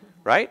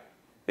 right?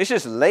 It's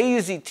just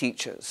lazy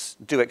teachers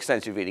do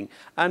extensive reading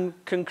and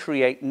can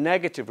create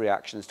negative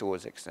reactions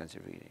towards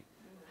extensive reading.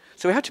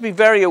 So we have to be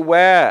very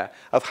aware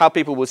of how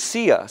people will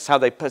see us, how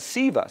they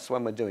perceive us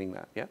when we're doing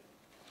that, yeah?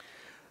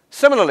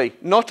 Similarly,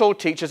 not all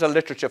teachers are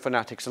literature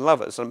fanatics and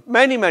lovers. And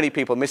many, many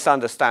people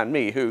misunderstand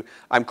me, who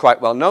I'm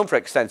quite well known for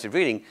extensive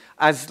reading,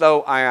 as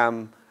though I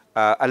am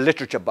a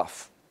literature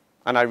buff.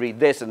 And I read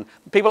this, and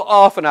people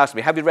often ask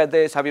me, have you read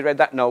this? Have you read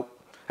that? No.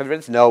 Have you read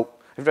this? No.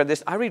 Have you read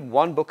this? I read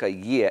 1 book a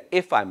year,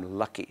 if I'm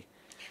lucky.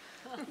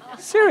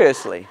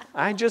 Seriously,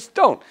 I just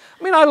don't.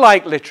 I mean, I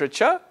like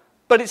literature,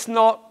 but it's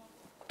not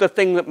the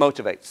thing that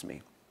motivates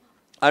me.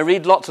 I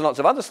read lots and lots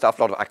of other stuff,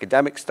 a lot of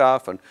academic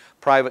stuff and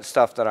private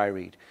stuff that I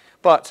read.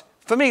 But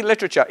for me,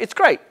 literature, it's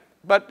great,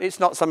 but it's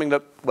not something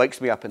that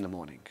wakes me up in the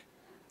morning,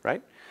 right?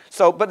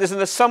 So, but there's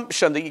an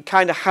assumption that you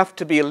kind of have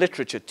to be a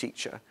literature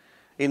teacher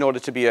in order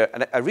to be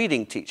a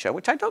reading teacher,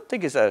 which I don't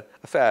think is a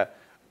fair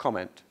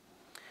comment.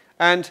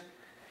 And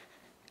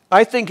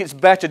I think it's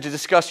better to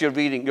discuss your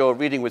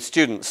reading with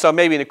students. So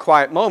maybe in a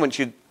quiet moment,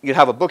 you'd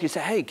have a book, you say,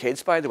 hey,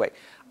 kids, by the way,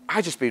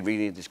 I've just been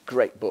reading this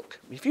great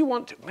book. If you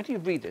want to, why don't you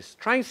read this?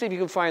 Try and see if you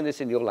can find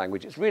this in your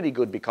language. It's really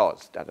good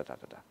because,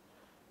 da-da-da-da-da.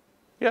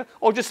 Yeah?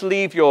 Or just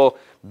leave your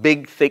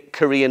big, thick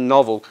Korean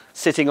novel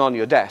sitting on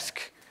your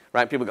desk,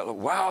 right? People go,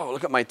 wow,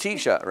 look at my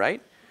T-shirt,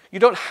 right? You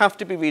don't have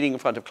to be reading in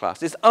front of class.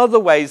 There's other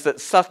ways that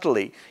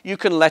subtly you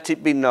can let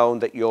it be known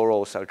that you're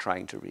also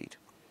trying to read.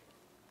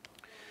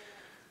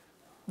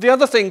 The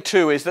other thing,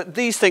 too, is that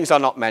these things are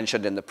not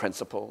mentioned in the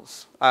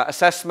principles.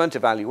 Assessment,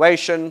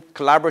 evaluation,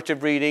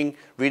 collaborative reading,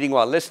 reading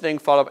while listening,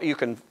 follow-up. You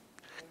can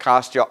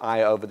cast your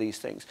eye over these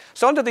things.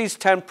 So under these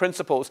 10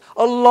 principles,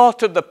 a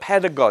lot of the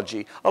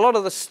pedagogy, a lot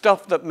of the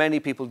stuff that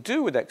many people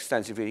do with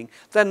extensive reading,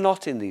 they're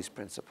not in these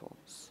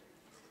principles.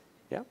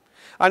 Yeah?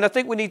 And I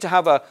think we need to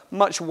have a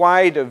much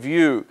wider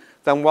view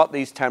than what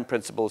these 10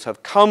 principles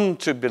have come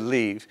to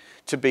believe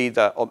to be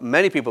or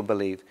many people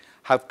believe,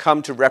 have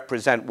come to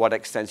represent what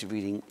extensive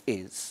reading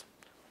is.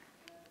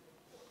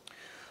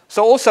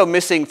 So also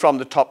missing from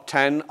the top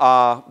 10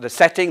 are the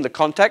setting, the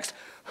context.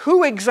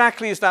 Who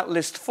exactly is that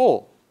list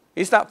for?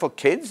 Is that for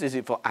kids? Is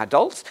it for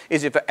adults?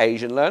 Is it for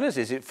Asian learners?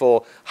 Is it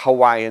for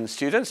Hawaiian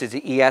students? Is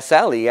it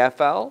ESL,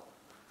 EFL?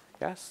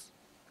 Yes.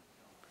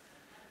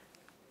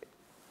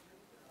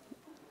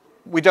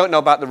 We don't know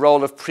about the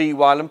role of pre,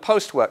 while, and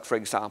post work, for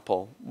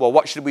example. Well,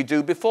 what should we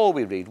do before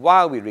we read,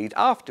 while we read,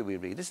 after we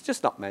read? It's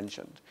just not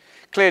mentioned.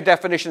 Clear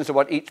definitions of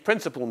what each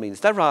principle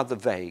means. They're rather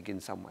vague in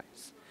some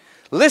ways.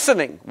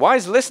 Listening. Why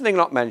is listening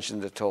not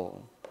mentioned at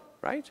all?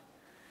 Right?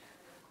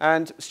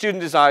 And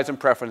student desires and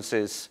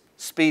preferences,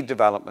 speed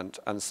development,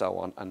 and so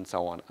on, and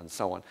so on, and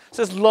so on.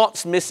 So there's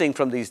lots missing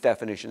from these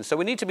definitions. So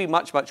we need to be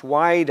much, much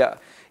wider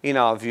in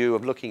our view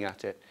of looking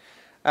at it.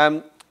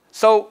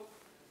 So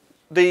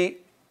the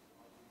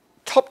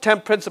top 10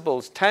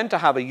 principles tend to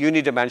have a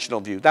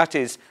unidimensional view. That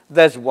is,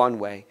 there's one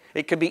way.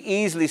 It can be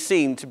easily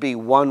seen to be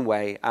one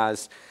way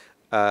as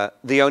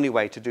the only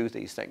way to do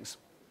these things.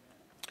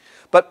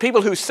 But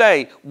people who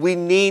say we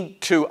need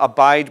to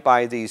abide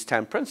by these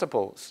 10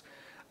 principles,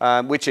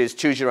 which is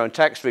choose your own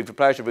text, read for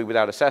pleasure, read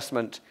without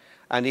assessment,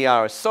 and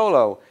ER as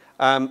solo,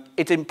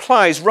 it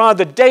implies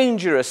rather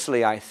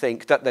dangerously, I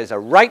think, that there's a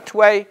right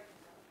way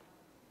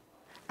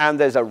and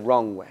there's a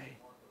wrong way.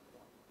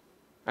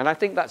 And I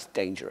think that's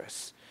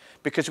dangerous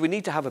because we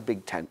need to have a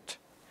big tent.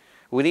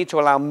 We need to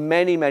allow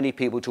many, many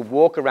people to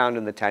walk around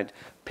in the tent,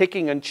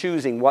 picking and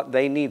choosing what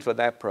they need for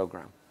their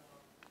program.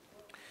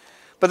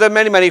 But there are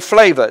many, many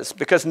flavors,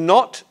 because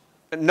no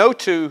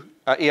two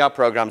ER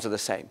programs are the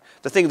same.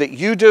 The thing that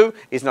you do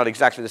is not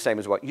exactly the same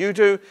as what you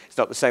do. It's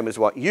not the same as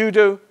what you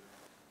do.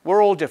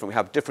 We're all different. We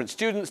have different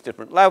students,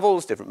 different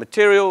levels, different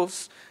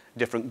materials,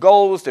 different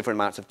goals, different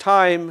amounts of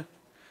time.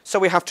 So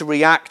we have to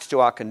react to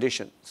our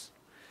conditions.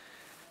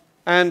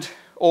 And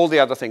all the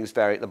other things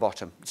vary at the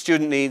bottom.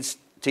 Student needs,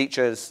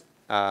 teachers,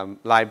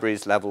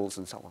 libraries, levels,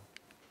 and so on.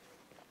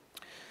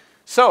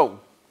 So,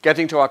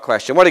 getting to our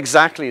question, what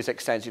exactly is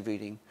extensive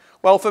reading?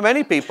 Well, for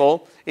many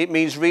people, it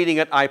means reading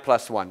at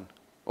I+1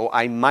 or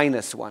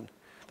I-1.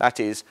 That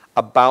is,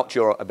 about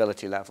your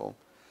ability level.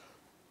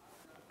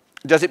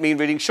 Does it mean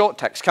reading short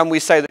text? Can we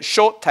say that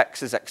short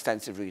text is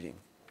extensive reading?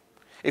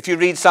 If you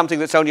read something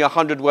that's only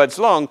 100 words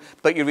long,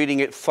 but you're reading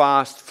it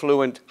fast,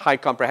 fluent, high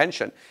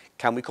comprehension,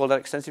 can we call that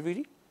extensive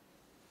reading?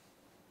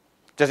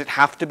 Does it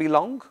have to be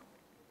long?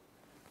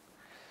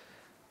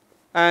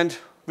 And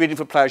reading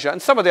for pleasure,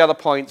 and some of the other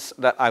points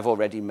that I've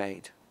already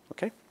made.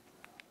 Okay?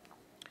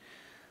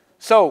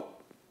 So,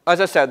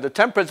 as I said, the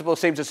 10 principles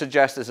seem to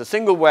suggest there's a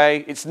single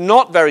way. It's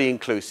not very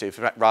inclusive,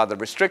 rather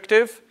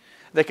restrictive.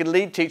 They can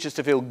lead teachers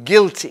to feel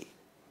guilty.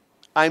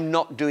 I'm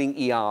not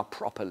doing ER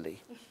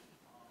properly.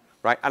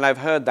 Right? And I've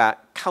heard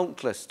that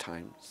countless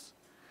times.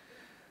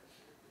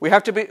 We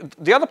have to be,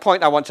 the other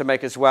point I want to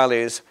make as well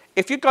is,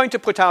 if you're going to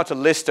put out a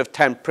list of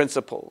 10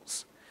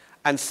 principles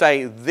and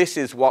say, this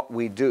is what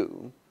we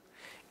do,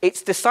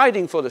 it's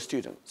deciding for the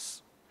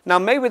students. Now,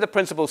 maybe the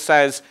principal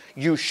says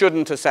you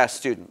shouldn't assess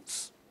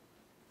students,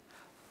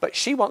 but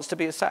she wants to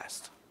be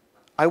assessed.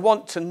 I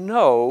want to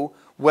know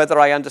whether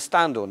I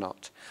understand or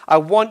not. I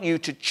want you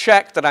to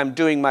check that I'm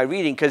doing my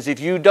reading, because if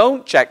you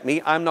don't check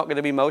me, I'm not going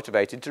to be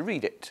motivated to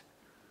read it.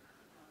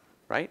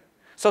 Right?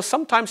 So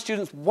sometimes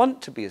students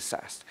want to be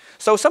assessed.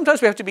 So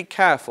sometimes we have to be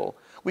careful.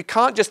 We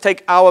can't just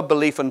take our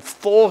belief and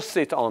force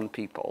it on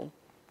people.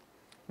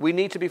 We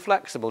need to be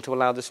flexible to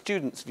allow the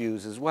students'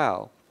 views as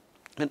well.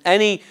 And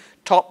any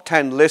top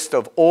 10 list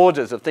of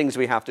orders of things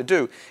we have to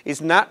do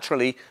is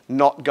naturally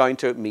not going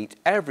to meet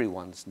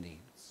everyone's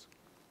needs.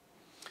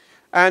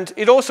 And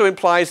it also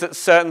implies that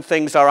certain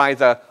things are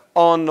either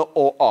on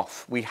or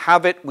off. We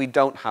have it, we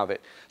don't have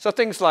it. So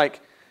things like,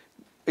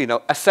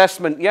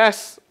 assessment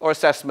yes or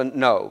assessment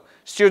no.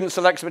 Student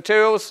selects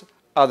materials,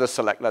 others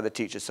select, let the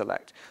teachers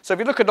select. So if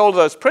you look at all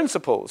those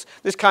principles,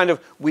 this kind of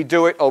we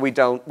do it or we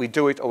don't, we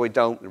do it or we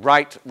don't,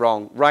 right,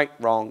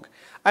 wrong.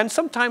 And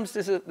sometimes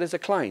there's a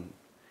climb.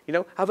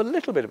 Have a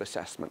little bit of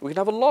assessment. We can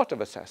have a lot of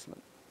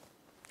assessment.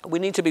 We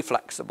need to be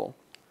flexible.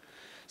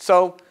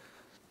 So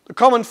the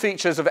common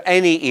features of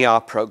any ER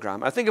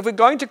program. I think if we're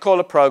going to call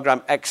a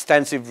program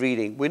extensive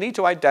reading, we need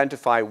to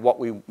identify what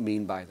we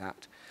mean by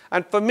that.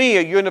 And for me,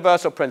 a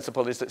universal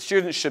principle is that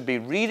students should be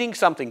reading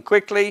something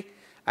quickly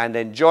and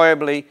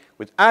enjoyably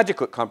with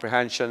adequate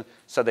comprehension,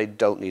 so they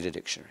don't need a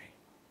dictionary.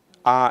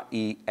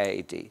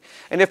 R-E-A-D.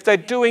 And if they're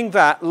doing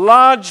that,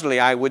 largely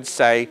I would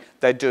say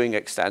they're doing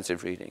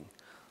extensive reading.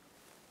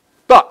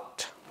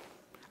 But,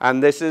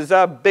 and this is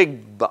a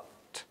big but,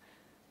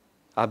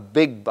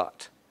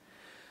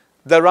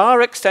 there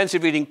are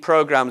extensive reading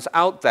programs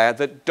out there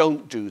that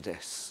don't do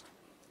this.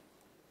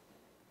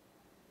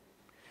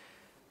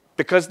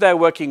 Because they're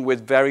working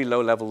with very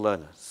low-level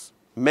learners.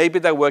 Maybe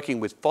they're working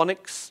with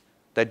phonics,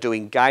 they're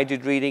doing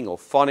guided reading or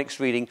phonics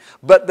reading,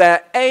 but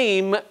their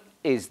aim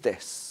is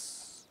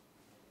this.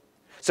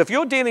 So if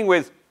you're dealing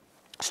with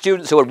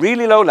students who are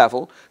really low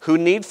level, who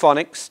need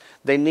phonics,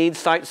 they need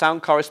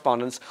sight-sound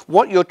correspondence,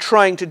 what you're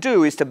trying to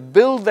do is to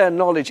build their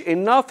knowledge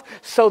enough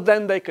so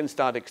then they can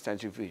start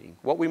extensive reading,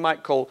 what we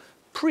might call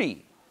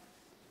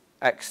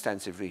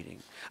pre-extensive reading.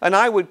 And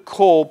I would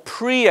call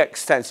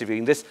pre-extensive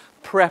reading, this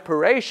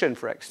preparation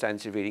for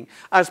extensive reading,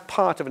 as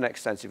part of an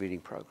extensive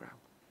reading program.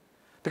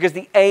 Because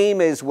the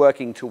aim is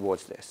working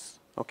towards this,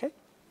 okay?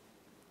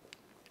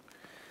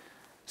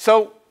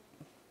 So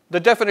the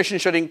definition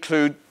should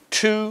include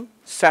two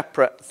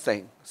separate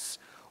things,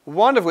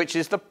 one of which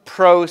is the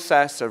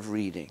process of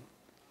reading.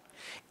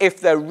 If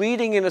they're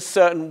reading in a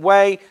certain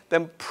way,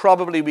 then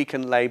probably we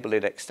can label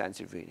it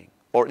extensive reading,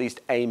 or at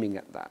least aiming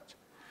at that.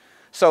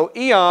 So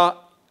ER,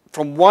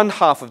 from one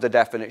half of the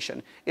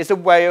definition, is a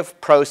way of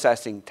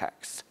processing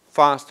text,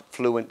 fast,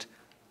 fluent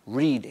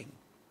reading.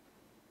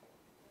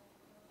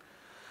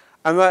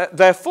 And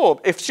therefore,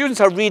 if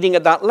students are reading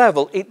at that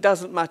level, it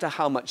doesn't matter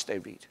how much they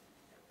read.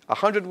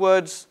 100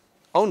 words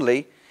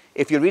only.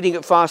 If you're reading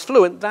it fast,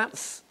 fluent,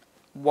 that's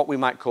what we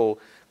might call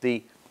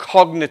the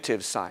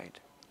cognitive side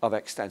of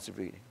extensive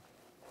reading.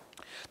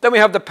 Then we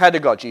have the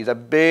pedagogy, the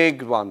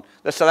big one,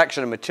 the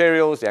selection of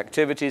materials, the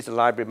activities, the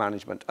library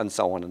management, and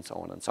so on and so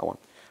on and so on.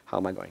 How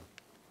am I going?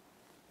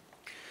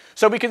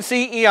 So we can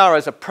see ER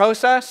as a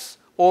process,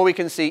 or we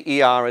can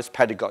see ER as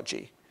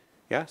pedagogy.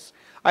 Yes?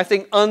 I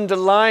think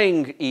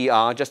underlying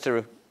ER, just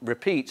to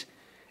repeat,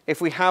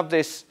 if we have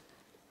this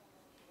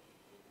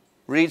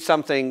read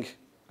something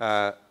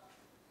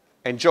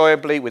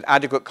enjoyably with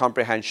adequate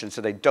comprehension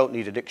so they don't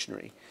need a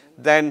dictionary,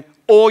 then,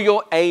 or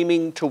you're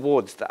aiming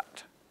towards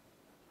that,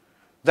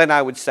 then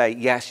I would say,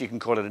 yes, you can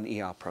call it an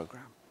ER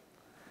program.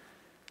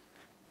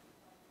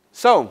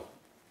 So,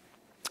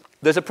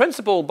 there's a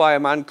principle by a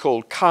man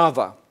called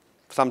Carver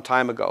some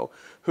time ago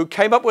who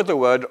came up with the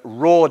word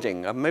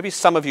rauding. And maybe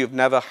some of you have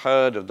never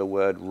heard of the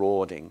word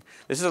rauding.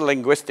 This is a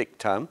linguistic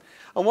term,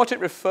 and what it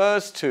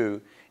refers to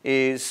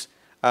is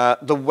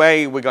the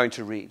way we're going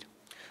to read.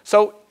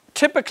 So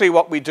typically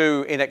what we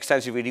do in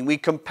extensive reading, we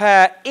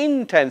compare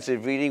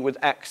intensive reading with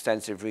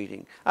extensive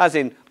reading, as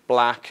in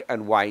black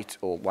and white,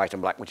 or white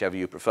and black, whichever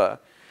you prefer.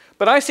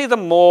 But I see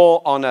them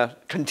more on a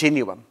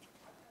continuum.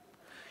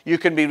 You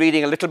can be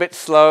reading a little bit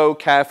slow,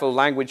 careful,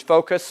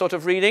 language-focused sort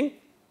of reading,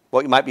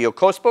 what might be your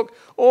course book,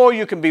 or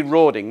you can be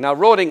rauding. Now,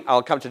 rauding,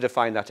 I'll come to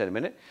define that in a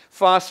minute.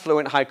 Fast,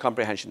 fluent, high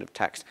comprehension of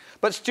text.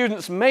 But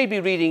students may be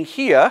reading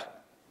here,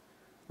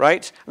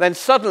 right? And then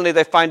suddenly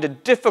they find a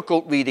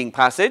difficult reading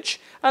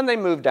passage, and they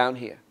move down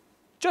here,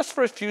 just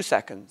for a few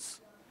seconds,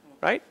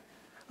 right?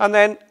 And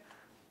then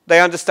they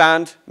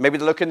understand, maybe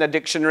they look in their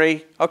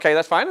dictionary, okay,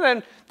 that's fine, and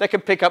then they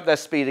can pick up their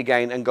speed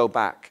again and go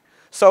back.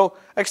 So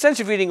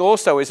extensive reading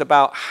also is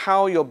about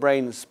how your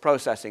brain's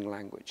processing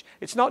language.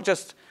 It's not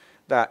just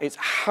that, it's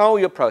how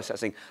you're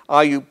processing.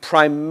 Are you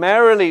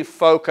primarily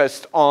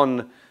focused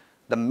on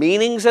the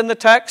meanings in the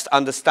text,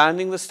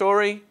 understanding the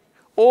story,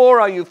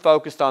 or are you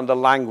focused on the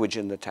language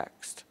in the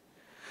text?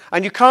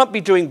 And you can't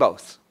be doing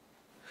both.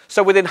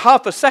 So within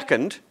half a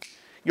second,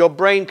 your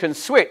brain can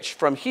switch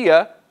from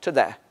here to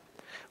there.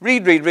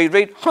 Read, read, read,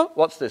 read. Huh,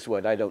 what's this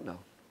word? I don't know.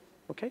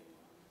 Okay?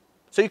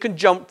 So you can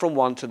jump from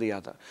one to the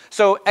other.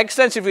 So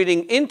extensive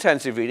reading,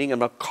 intensive reading,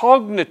 from a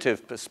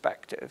cognitive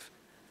perspective,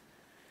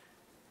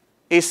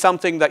 is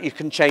something that you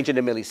can change in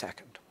a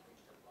millisecond.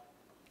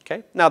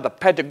 Okay? Now, the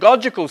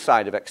pedagogical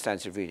side of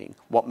extensive reading,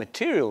 what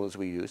materials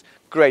we use,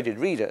 graded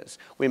readers,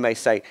 we may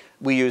say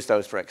we use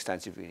those for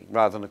extensive reading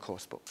rather than a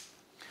course book.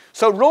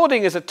 So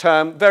rauding is a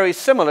term very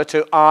similar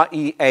to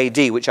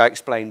READ, which I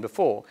explained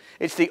before.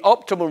 It's the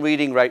optimal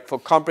reading rate for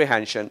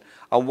comprehension,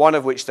 and one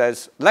of which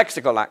there's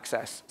lexical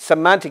access,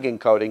 semantic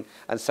encoding,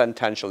 and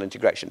sentential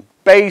integration.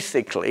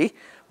 Basically,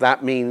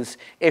 that means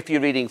if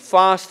you're reading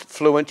fast,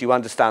 fluent, you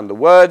understand the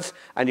words,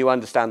 and you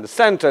understand the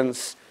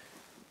sentence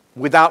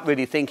without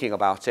really thinking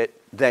about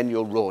it, then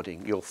you're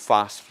rauding, you're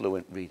fast,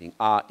 fluent reading,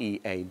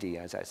 READ,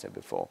 as I said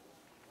before.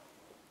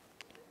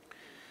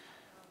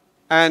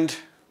 And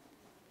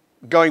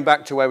going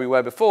back to where we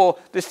were before,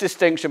 this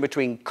distinction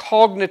between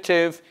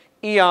cognitive,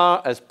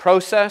 ER as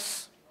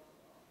process,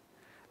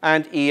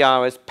 and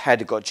ER as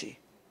pedagogy.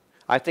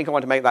 I think I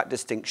want to make that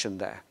distinction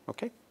there,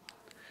 okay?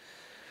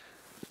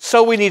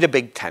 So we need a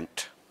big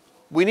tent.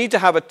 We need to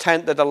have a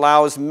tent that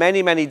allows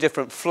many, many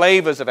different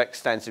flavors of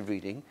extensive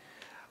reading.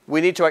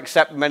 We need to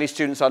accept many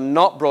students are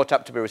not brought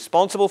up to be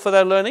responsible for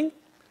their learning.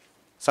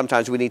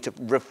 Sometimes we need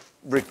to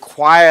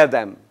require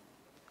them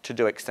to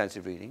do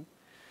extensive reading.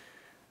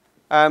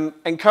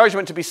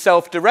 Encouragement to be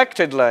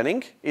self-directed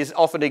learning is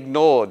often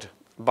ignored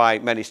by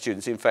many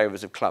students in favor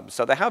of clubs.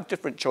 So they have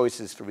different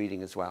choices for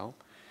reading as well.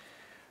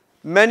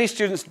 Many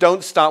students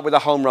don't start with a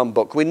home run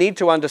book. We need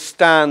to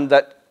understand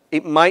that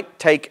it might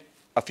take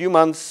a few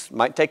months,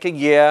 might take a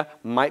year,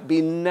 might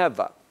be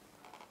never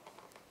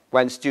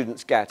when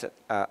students get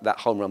that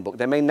home run book.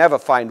 They may never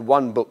find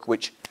one book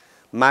which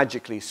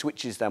magically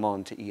switches them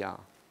on to ER.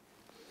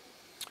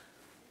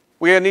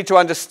 We need to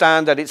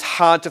understand that it's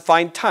hard to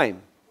find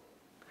time.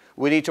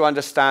 We need to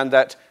understand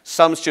that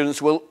some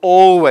students will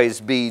always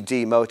be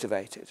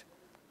demotivated.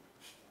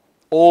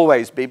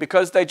 Always be,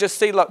 because they just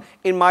see, look,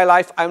 in my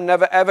life, I'm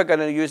never ever going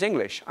to use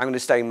English. I'm going to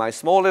stay in my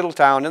small little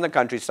town in the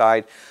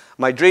countryside.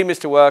 My dream is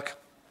to work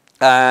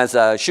as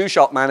a shoe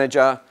shop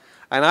manager,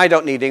 and I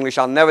don't need English.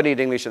 I'll never need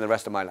English in the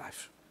rest of my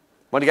life.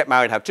 When I get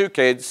married, have 2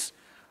 kids,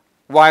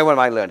 why am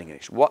I learning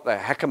English? What the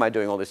heck am I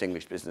doing all this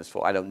English business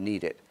for? I don't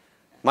need it.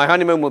 My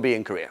honeymoon will be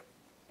in Korea.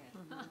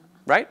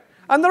 Right?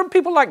 And there are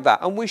people like that,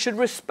 and we should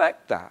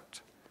respect that.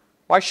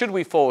 Why should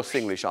we force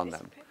English on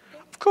them?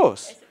 Of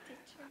course.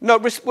 No,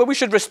 well, we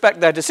should respect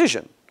their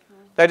decision.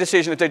 Their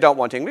decision if they don't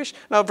want English.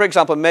 Now, for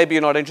example, maybe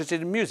you're not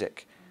interested in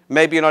music.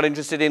 Maybe you're not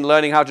interested in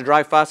learning how to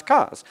drive fast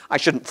cars. I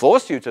shouldn't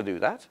force you to do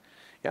that.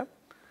 Yeah?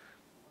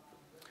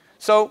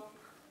 So,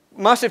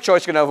 massive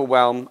choice can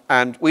overwhelm,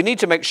 and we need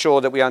to make sure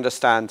that we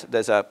understand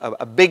there's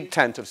a big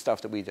tent of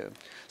stuff that we do.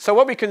 So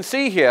what we can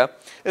see here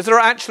is there are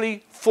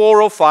actually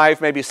 4 or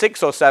 5, maybe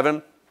 6 or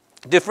 7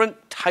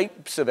 different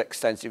types of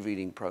extensive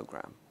reading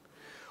program.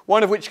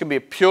 One of which can be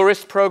a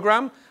purist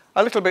program,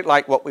 a little bit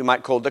like what we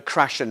might call the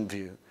Krashen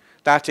view.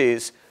 That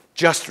is,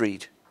 just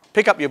read.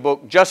 Pick up your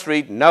book, just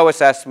read, no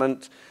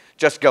assessment,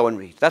 just go and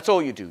read. That's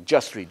all you do,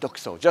 just read,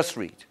 KOTESOL, just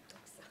read.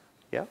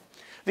 Yeah?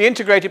 The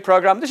integrated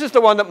program, this is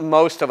the one that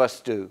most of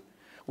us do.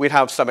 We'd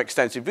have some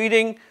extensive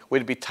reading,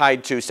 we'd be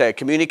tied to, say, a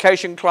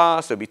communication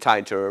class, or be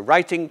tied to a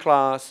writing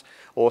class,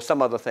 or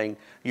some other thing.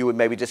 You would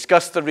maybe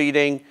discuss the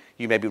reading,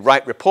 you maybe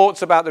write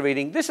reports about the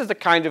reading. This is the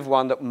kind of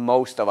one that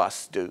most of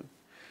us do.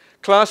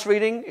 Class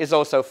reading is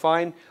also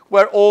fine,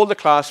 where all the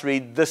class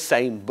read the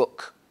same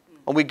book,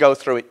 and we go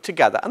through it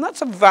together. And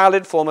that's a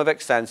valid form of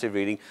extensive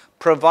reading,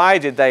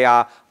 provided they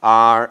are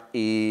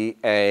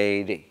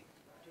R-E-A-D.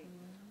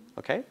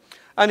 Okay?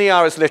 And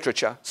ER is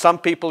literature. Some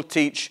people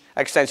teach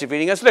extensive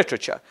reading as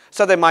literature.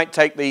 So they might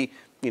take the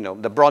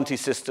Bronte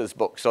sisters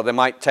books, or they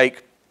might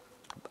take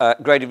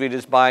graded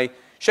readers by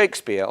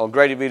Shakespeare, or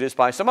graded readers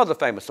by some other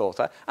famous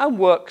author, and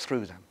work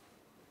through them.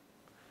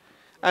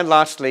 And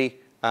lastly,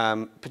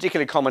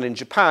 particularly common in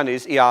Japan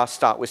is ER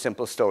start with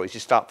simple stories. You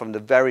start from the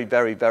very,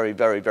 very, very,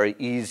 very, very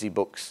easy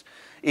books,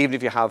 even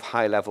if you have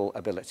high-level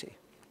ability.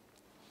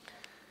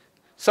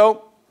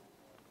 So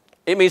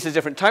it means there's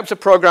different types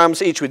of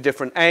programs, each with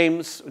different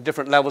aims,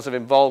 different levels of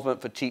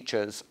involvement for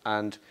teachers.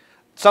 And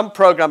some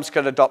programs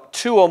can adopt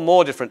 2 or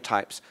more different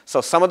types.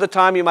 So some of the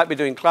time you might be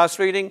doing class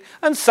reading,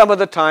 and some of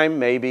the time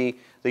maybe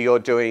that you're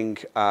doing,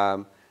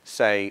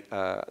 say,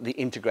 the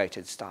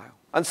integrated style.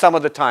 And some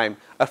of the time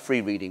a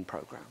free reading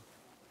program.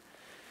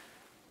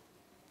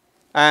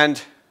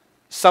 And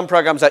some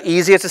programs are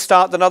easier to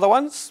start than other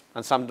ones,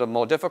 and some are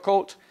more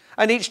difficult.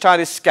 And each time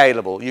is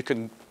scalable.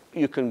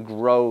 You can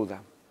grow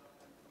them,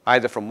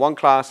 either from one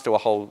class to a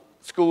whole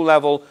school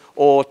level,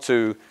 or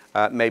to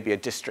maybe a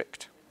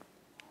district.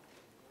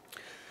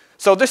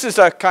 So this is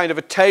a kind of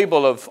a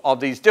table of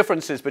these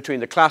differences between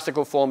the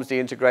classical forms, the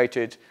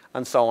integrated,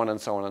 and so on and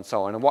so on and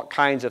so on, and what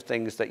kinds of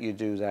things that you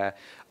do there.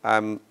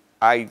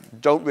 I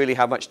don't really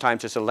have much time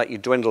to sort of let you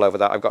dwindle over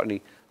that. I've got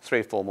only 3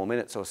 or 4 more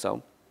minutes or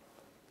so.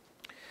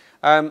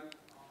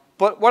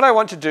 But what I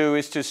want to do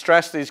is to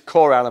stress these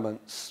core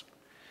elements.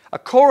 A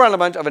core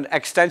element of an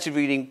extensive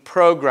reading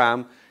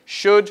program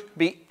should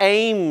be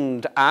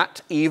aimed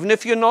at, even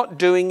if you're not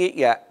doing it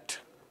yet,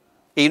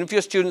 even if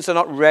your students are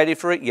not ready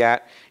for it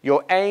yet,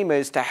 your aim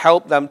is to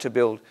help them to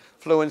build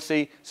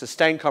fluency,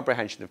 sustained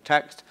comprehension of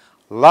text,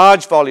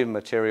 large volume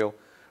material,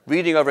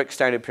 reading over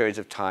extended periods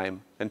of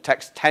time, and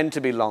texts tend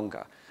to be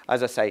longer.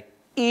 As I say,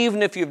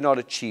 even if you've not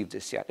achieved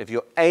this yet, if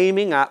you're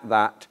aiming at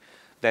that,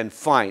 then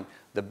fine.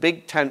 The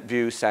big tent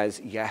view says,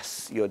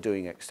 yes, you're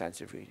doing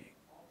extensive reading.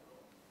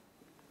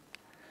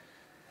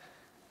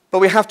 But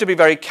we have to be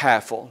very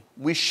careful.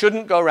 We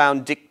shouldn't go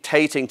around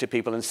dictating to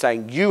people and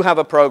saying, you have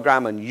a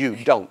program and you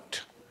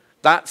don't.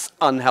 That's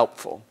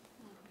unhelpful.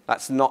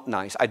 That's not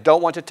nice. I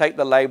don't want to take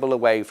the label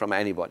away from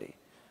anybody.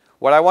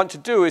 What I want to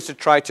do is to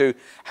try to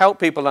help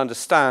people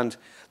understand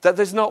that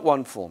there's not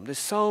one form. There's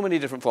so many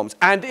different forms.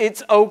 And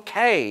it's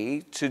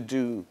okay to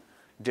do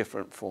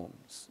different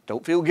forms.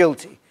 Don't feel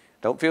guilty.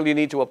 Don't feel you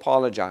need to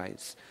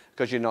apologize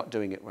because you're not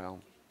doing it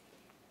well.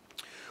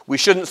 We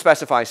shouldn't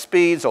specify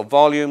speeds or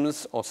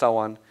volumes or so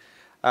on.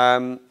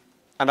 And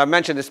I've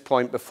mentioned this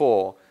point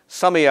before.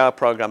 Some ER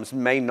programs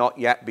may not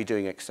yet be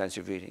doing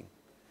extensive reading.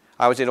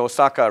 I was in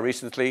Osaka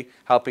recently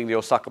helping the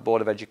Osaka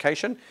Board of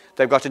Education.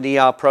 They've got an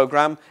ER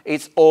program.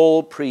 It's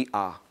all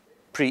pre-ER.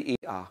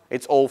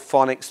 It's all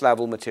phonics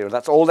level material.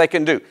 That's all they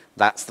can do.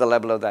 That's the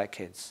level of their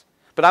kids.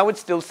 But I would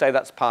still say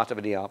that's part of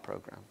an ER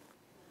program.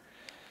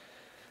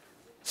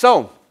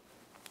 So,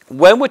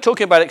 when we're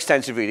talking about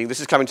extensive reading, this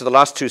is coming to the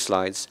last 2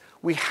 slides,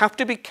 we have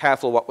to be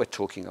careful what we're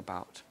talking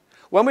about.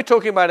 When we're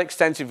talking about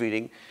extensive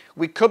reading,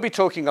 we could be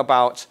talking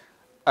about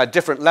a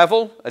different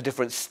level, a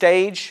different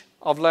stage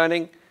of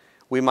learning.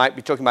 We might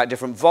be talking about a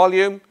different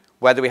volume,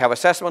 whether we have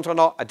assessment or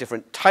not, a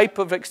different type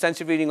of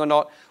extensive reading or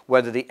not,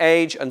 whether the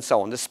age, and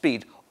so on, the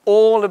speed.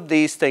 All of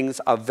these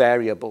things are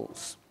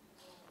variables.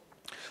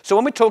 So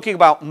when we're talking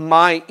about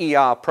my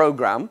ER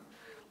program,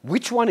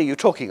 which one are you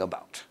talking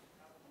about?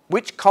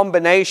 Which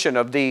combination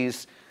of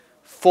these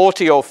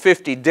 40 or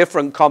 50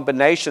 different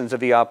combinations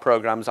of ER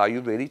programs are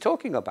you really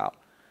talking about?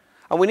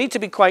 And we need to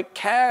be quite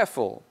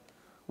careful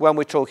when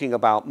we're talking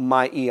about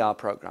my ER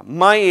program.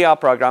 My ER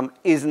program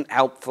isn't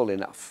helpful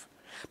enough,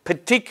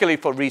 particularly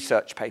for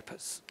research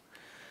papers.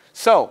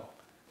 So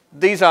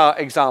these are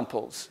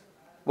examples.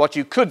 What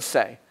you could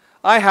say,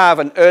 I have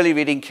an early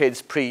reading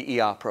kids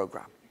pre-ER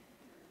program.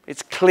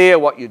 It's clear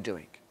what you're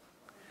doing.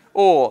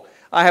 Or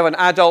I have an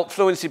adult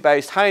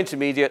fluency-based, high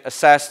intermediate,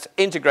 assessed,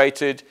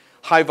 integrated,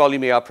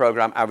 high-volume ER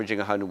program averaging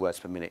 100 words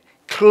per minute.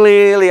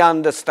 Clearly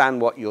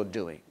understand what you're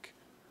doing.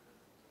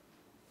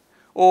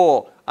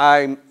 Or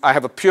I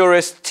have a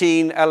purist,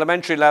 teen,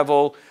 elementary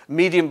level,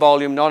 medium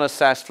volume,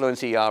 non-assessed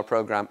fluency ER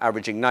program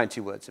averaging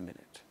 90 words a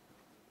minute.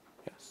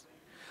 Yes.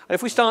 And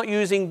if we start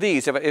using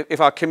these, if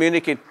our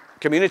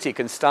community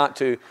can start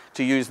to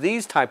use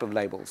these type of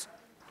labels,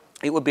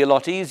 it would be a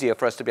lot easier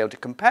for us to be able to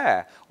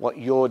compare what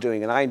you're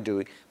doing and I'm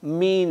doing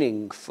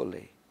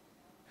meaningfully.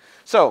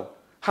 So,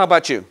 how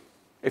about you?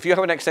 If you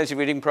have an extensive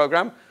reading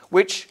program,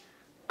 which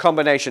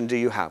combination do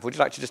you have? Would you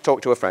like to just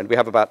talk to a friend? We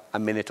have about a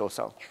minute or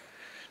so.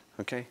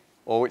 Okay?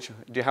 Or do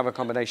you have a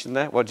combination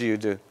there? What do you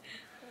do?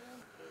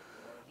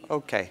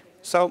 Okay.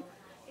 So,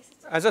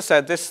 as I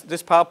said, this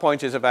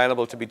PowerPoint is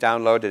available to be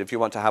downloaded if you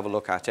want to have a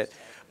look at it.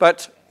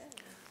 But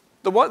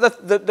the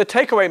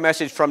takeaway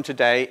message from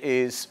today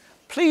is,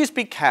 please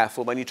be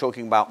careful when you're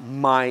talking about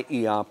my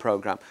ER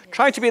program.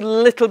 Try to be a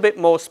little bit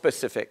more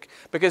specific,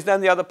 because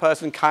then the other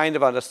person kind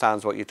of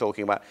understands what you're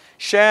talking about.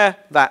 Share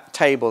that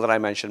table that I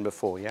mentioned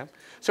before, yeah?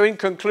 So in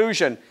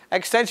conclusion,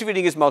 extensive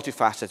reading is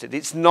multifaceted.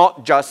 It's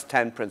not just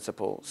 10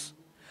 principles.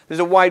 There's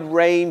a wide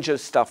range of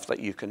stuff that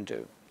you can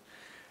do.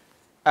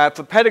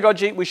 For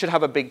pedagogy, we should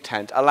have a big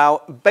tent.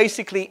 Allow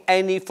basically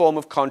any form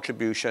of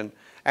contribution,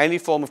 any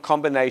form of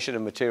combination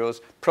of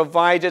materials,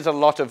 provided a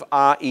lot of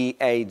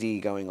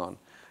READ going on.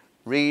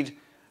 Read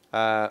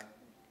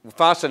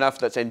fast enough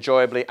that's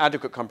enjoyably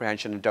adequate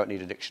comprehension and don't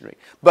need a dictionary.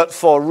 But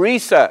for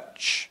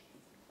research,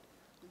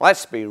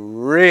 let's be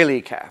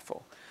really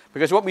careful.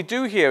 Because what we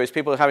do here is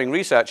people having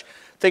research,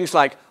 things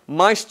like,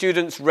 my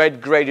students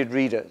read graded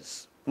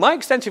readers. My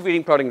extensive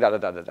reading program,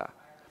 da-da-da-da-da.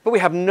 But we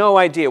have no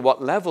idea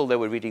what level they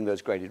were reading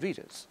those graded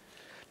readers.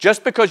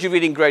 Just because you're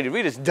reading graded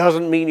readers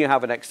doesn't mean you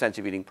have an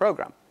extensive reading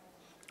program,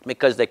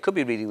 because they could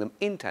be reading them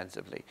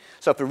intensively.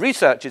 So for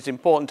research, it's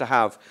important to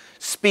have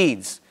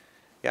speeds.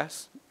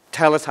 Yes?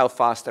 Tell us how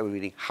fast they were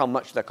reading, how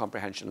much their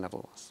comprehension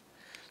level was.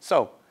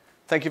 So,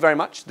 thank you very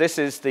much. This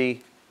is the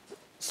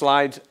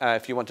slide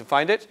if you want to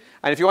find it.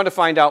 And if you want to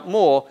find out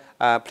more,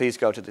 please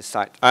go to this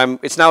site.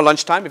 It's now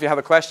lunchtime. If you have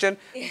a question,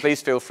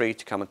 please feel free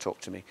to come and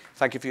talk to me.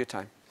 Thank you for your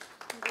time.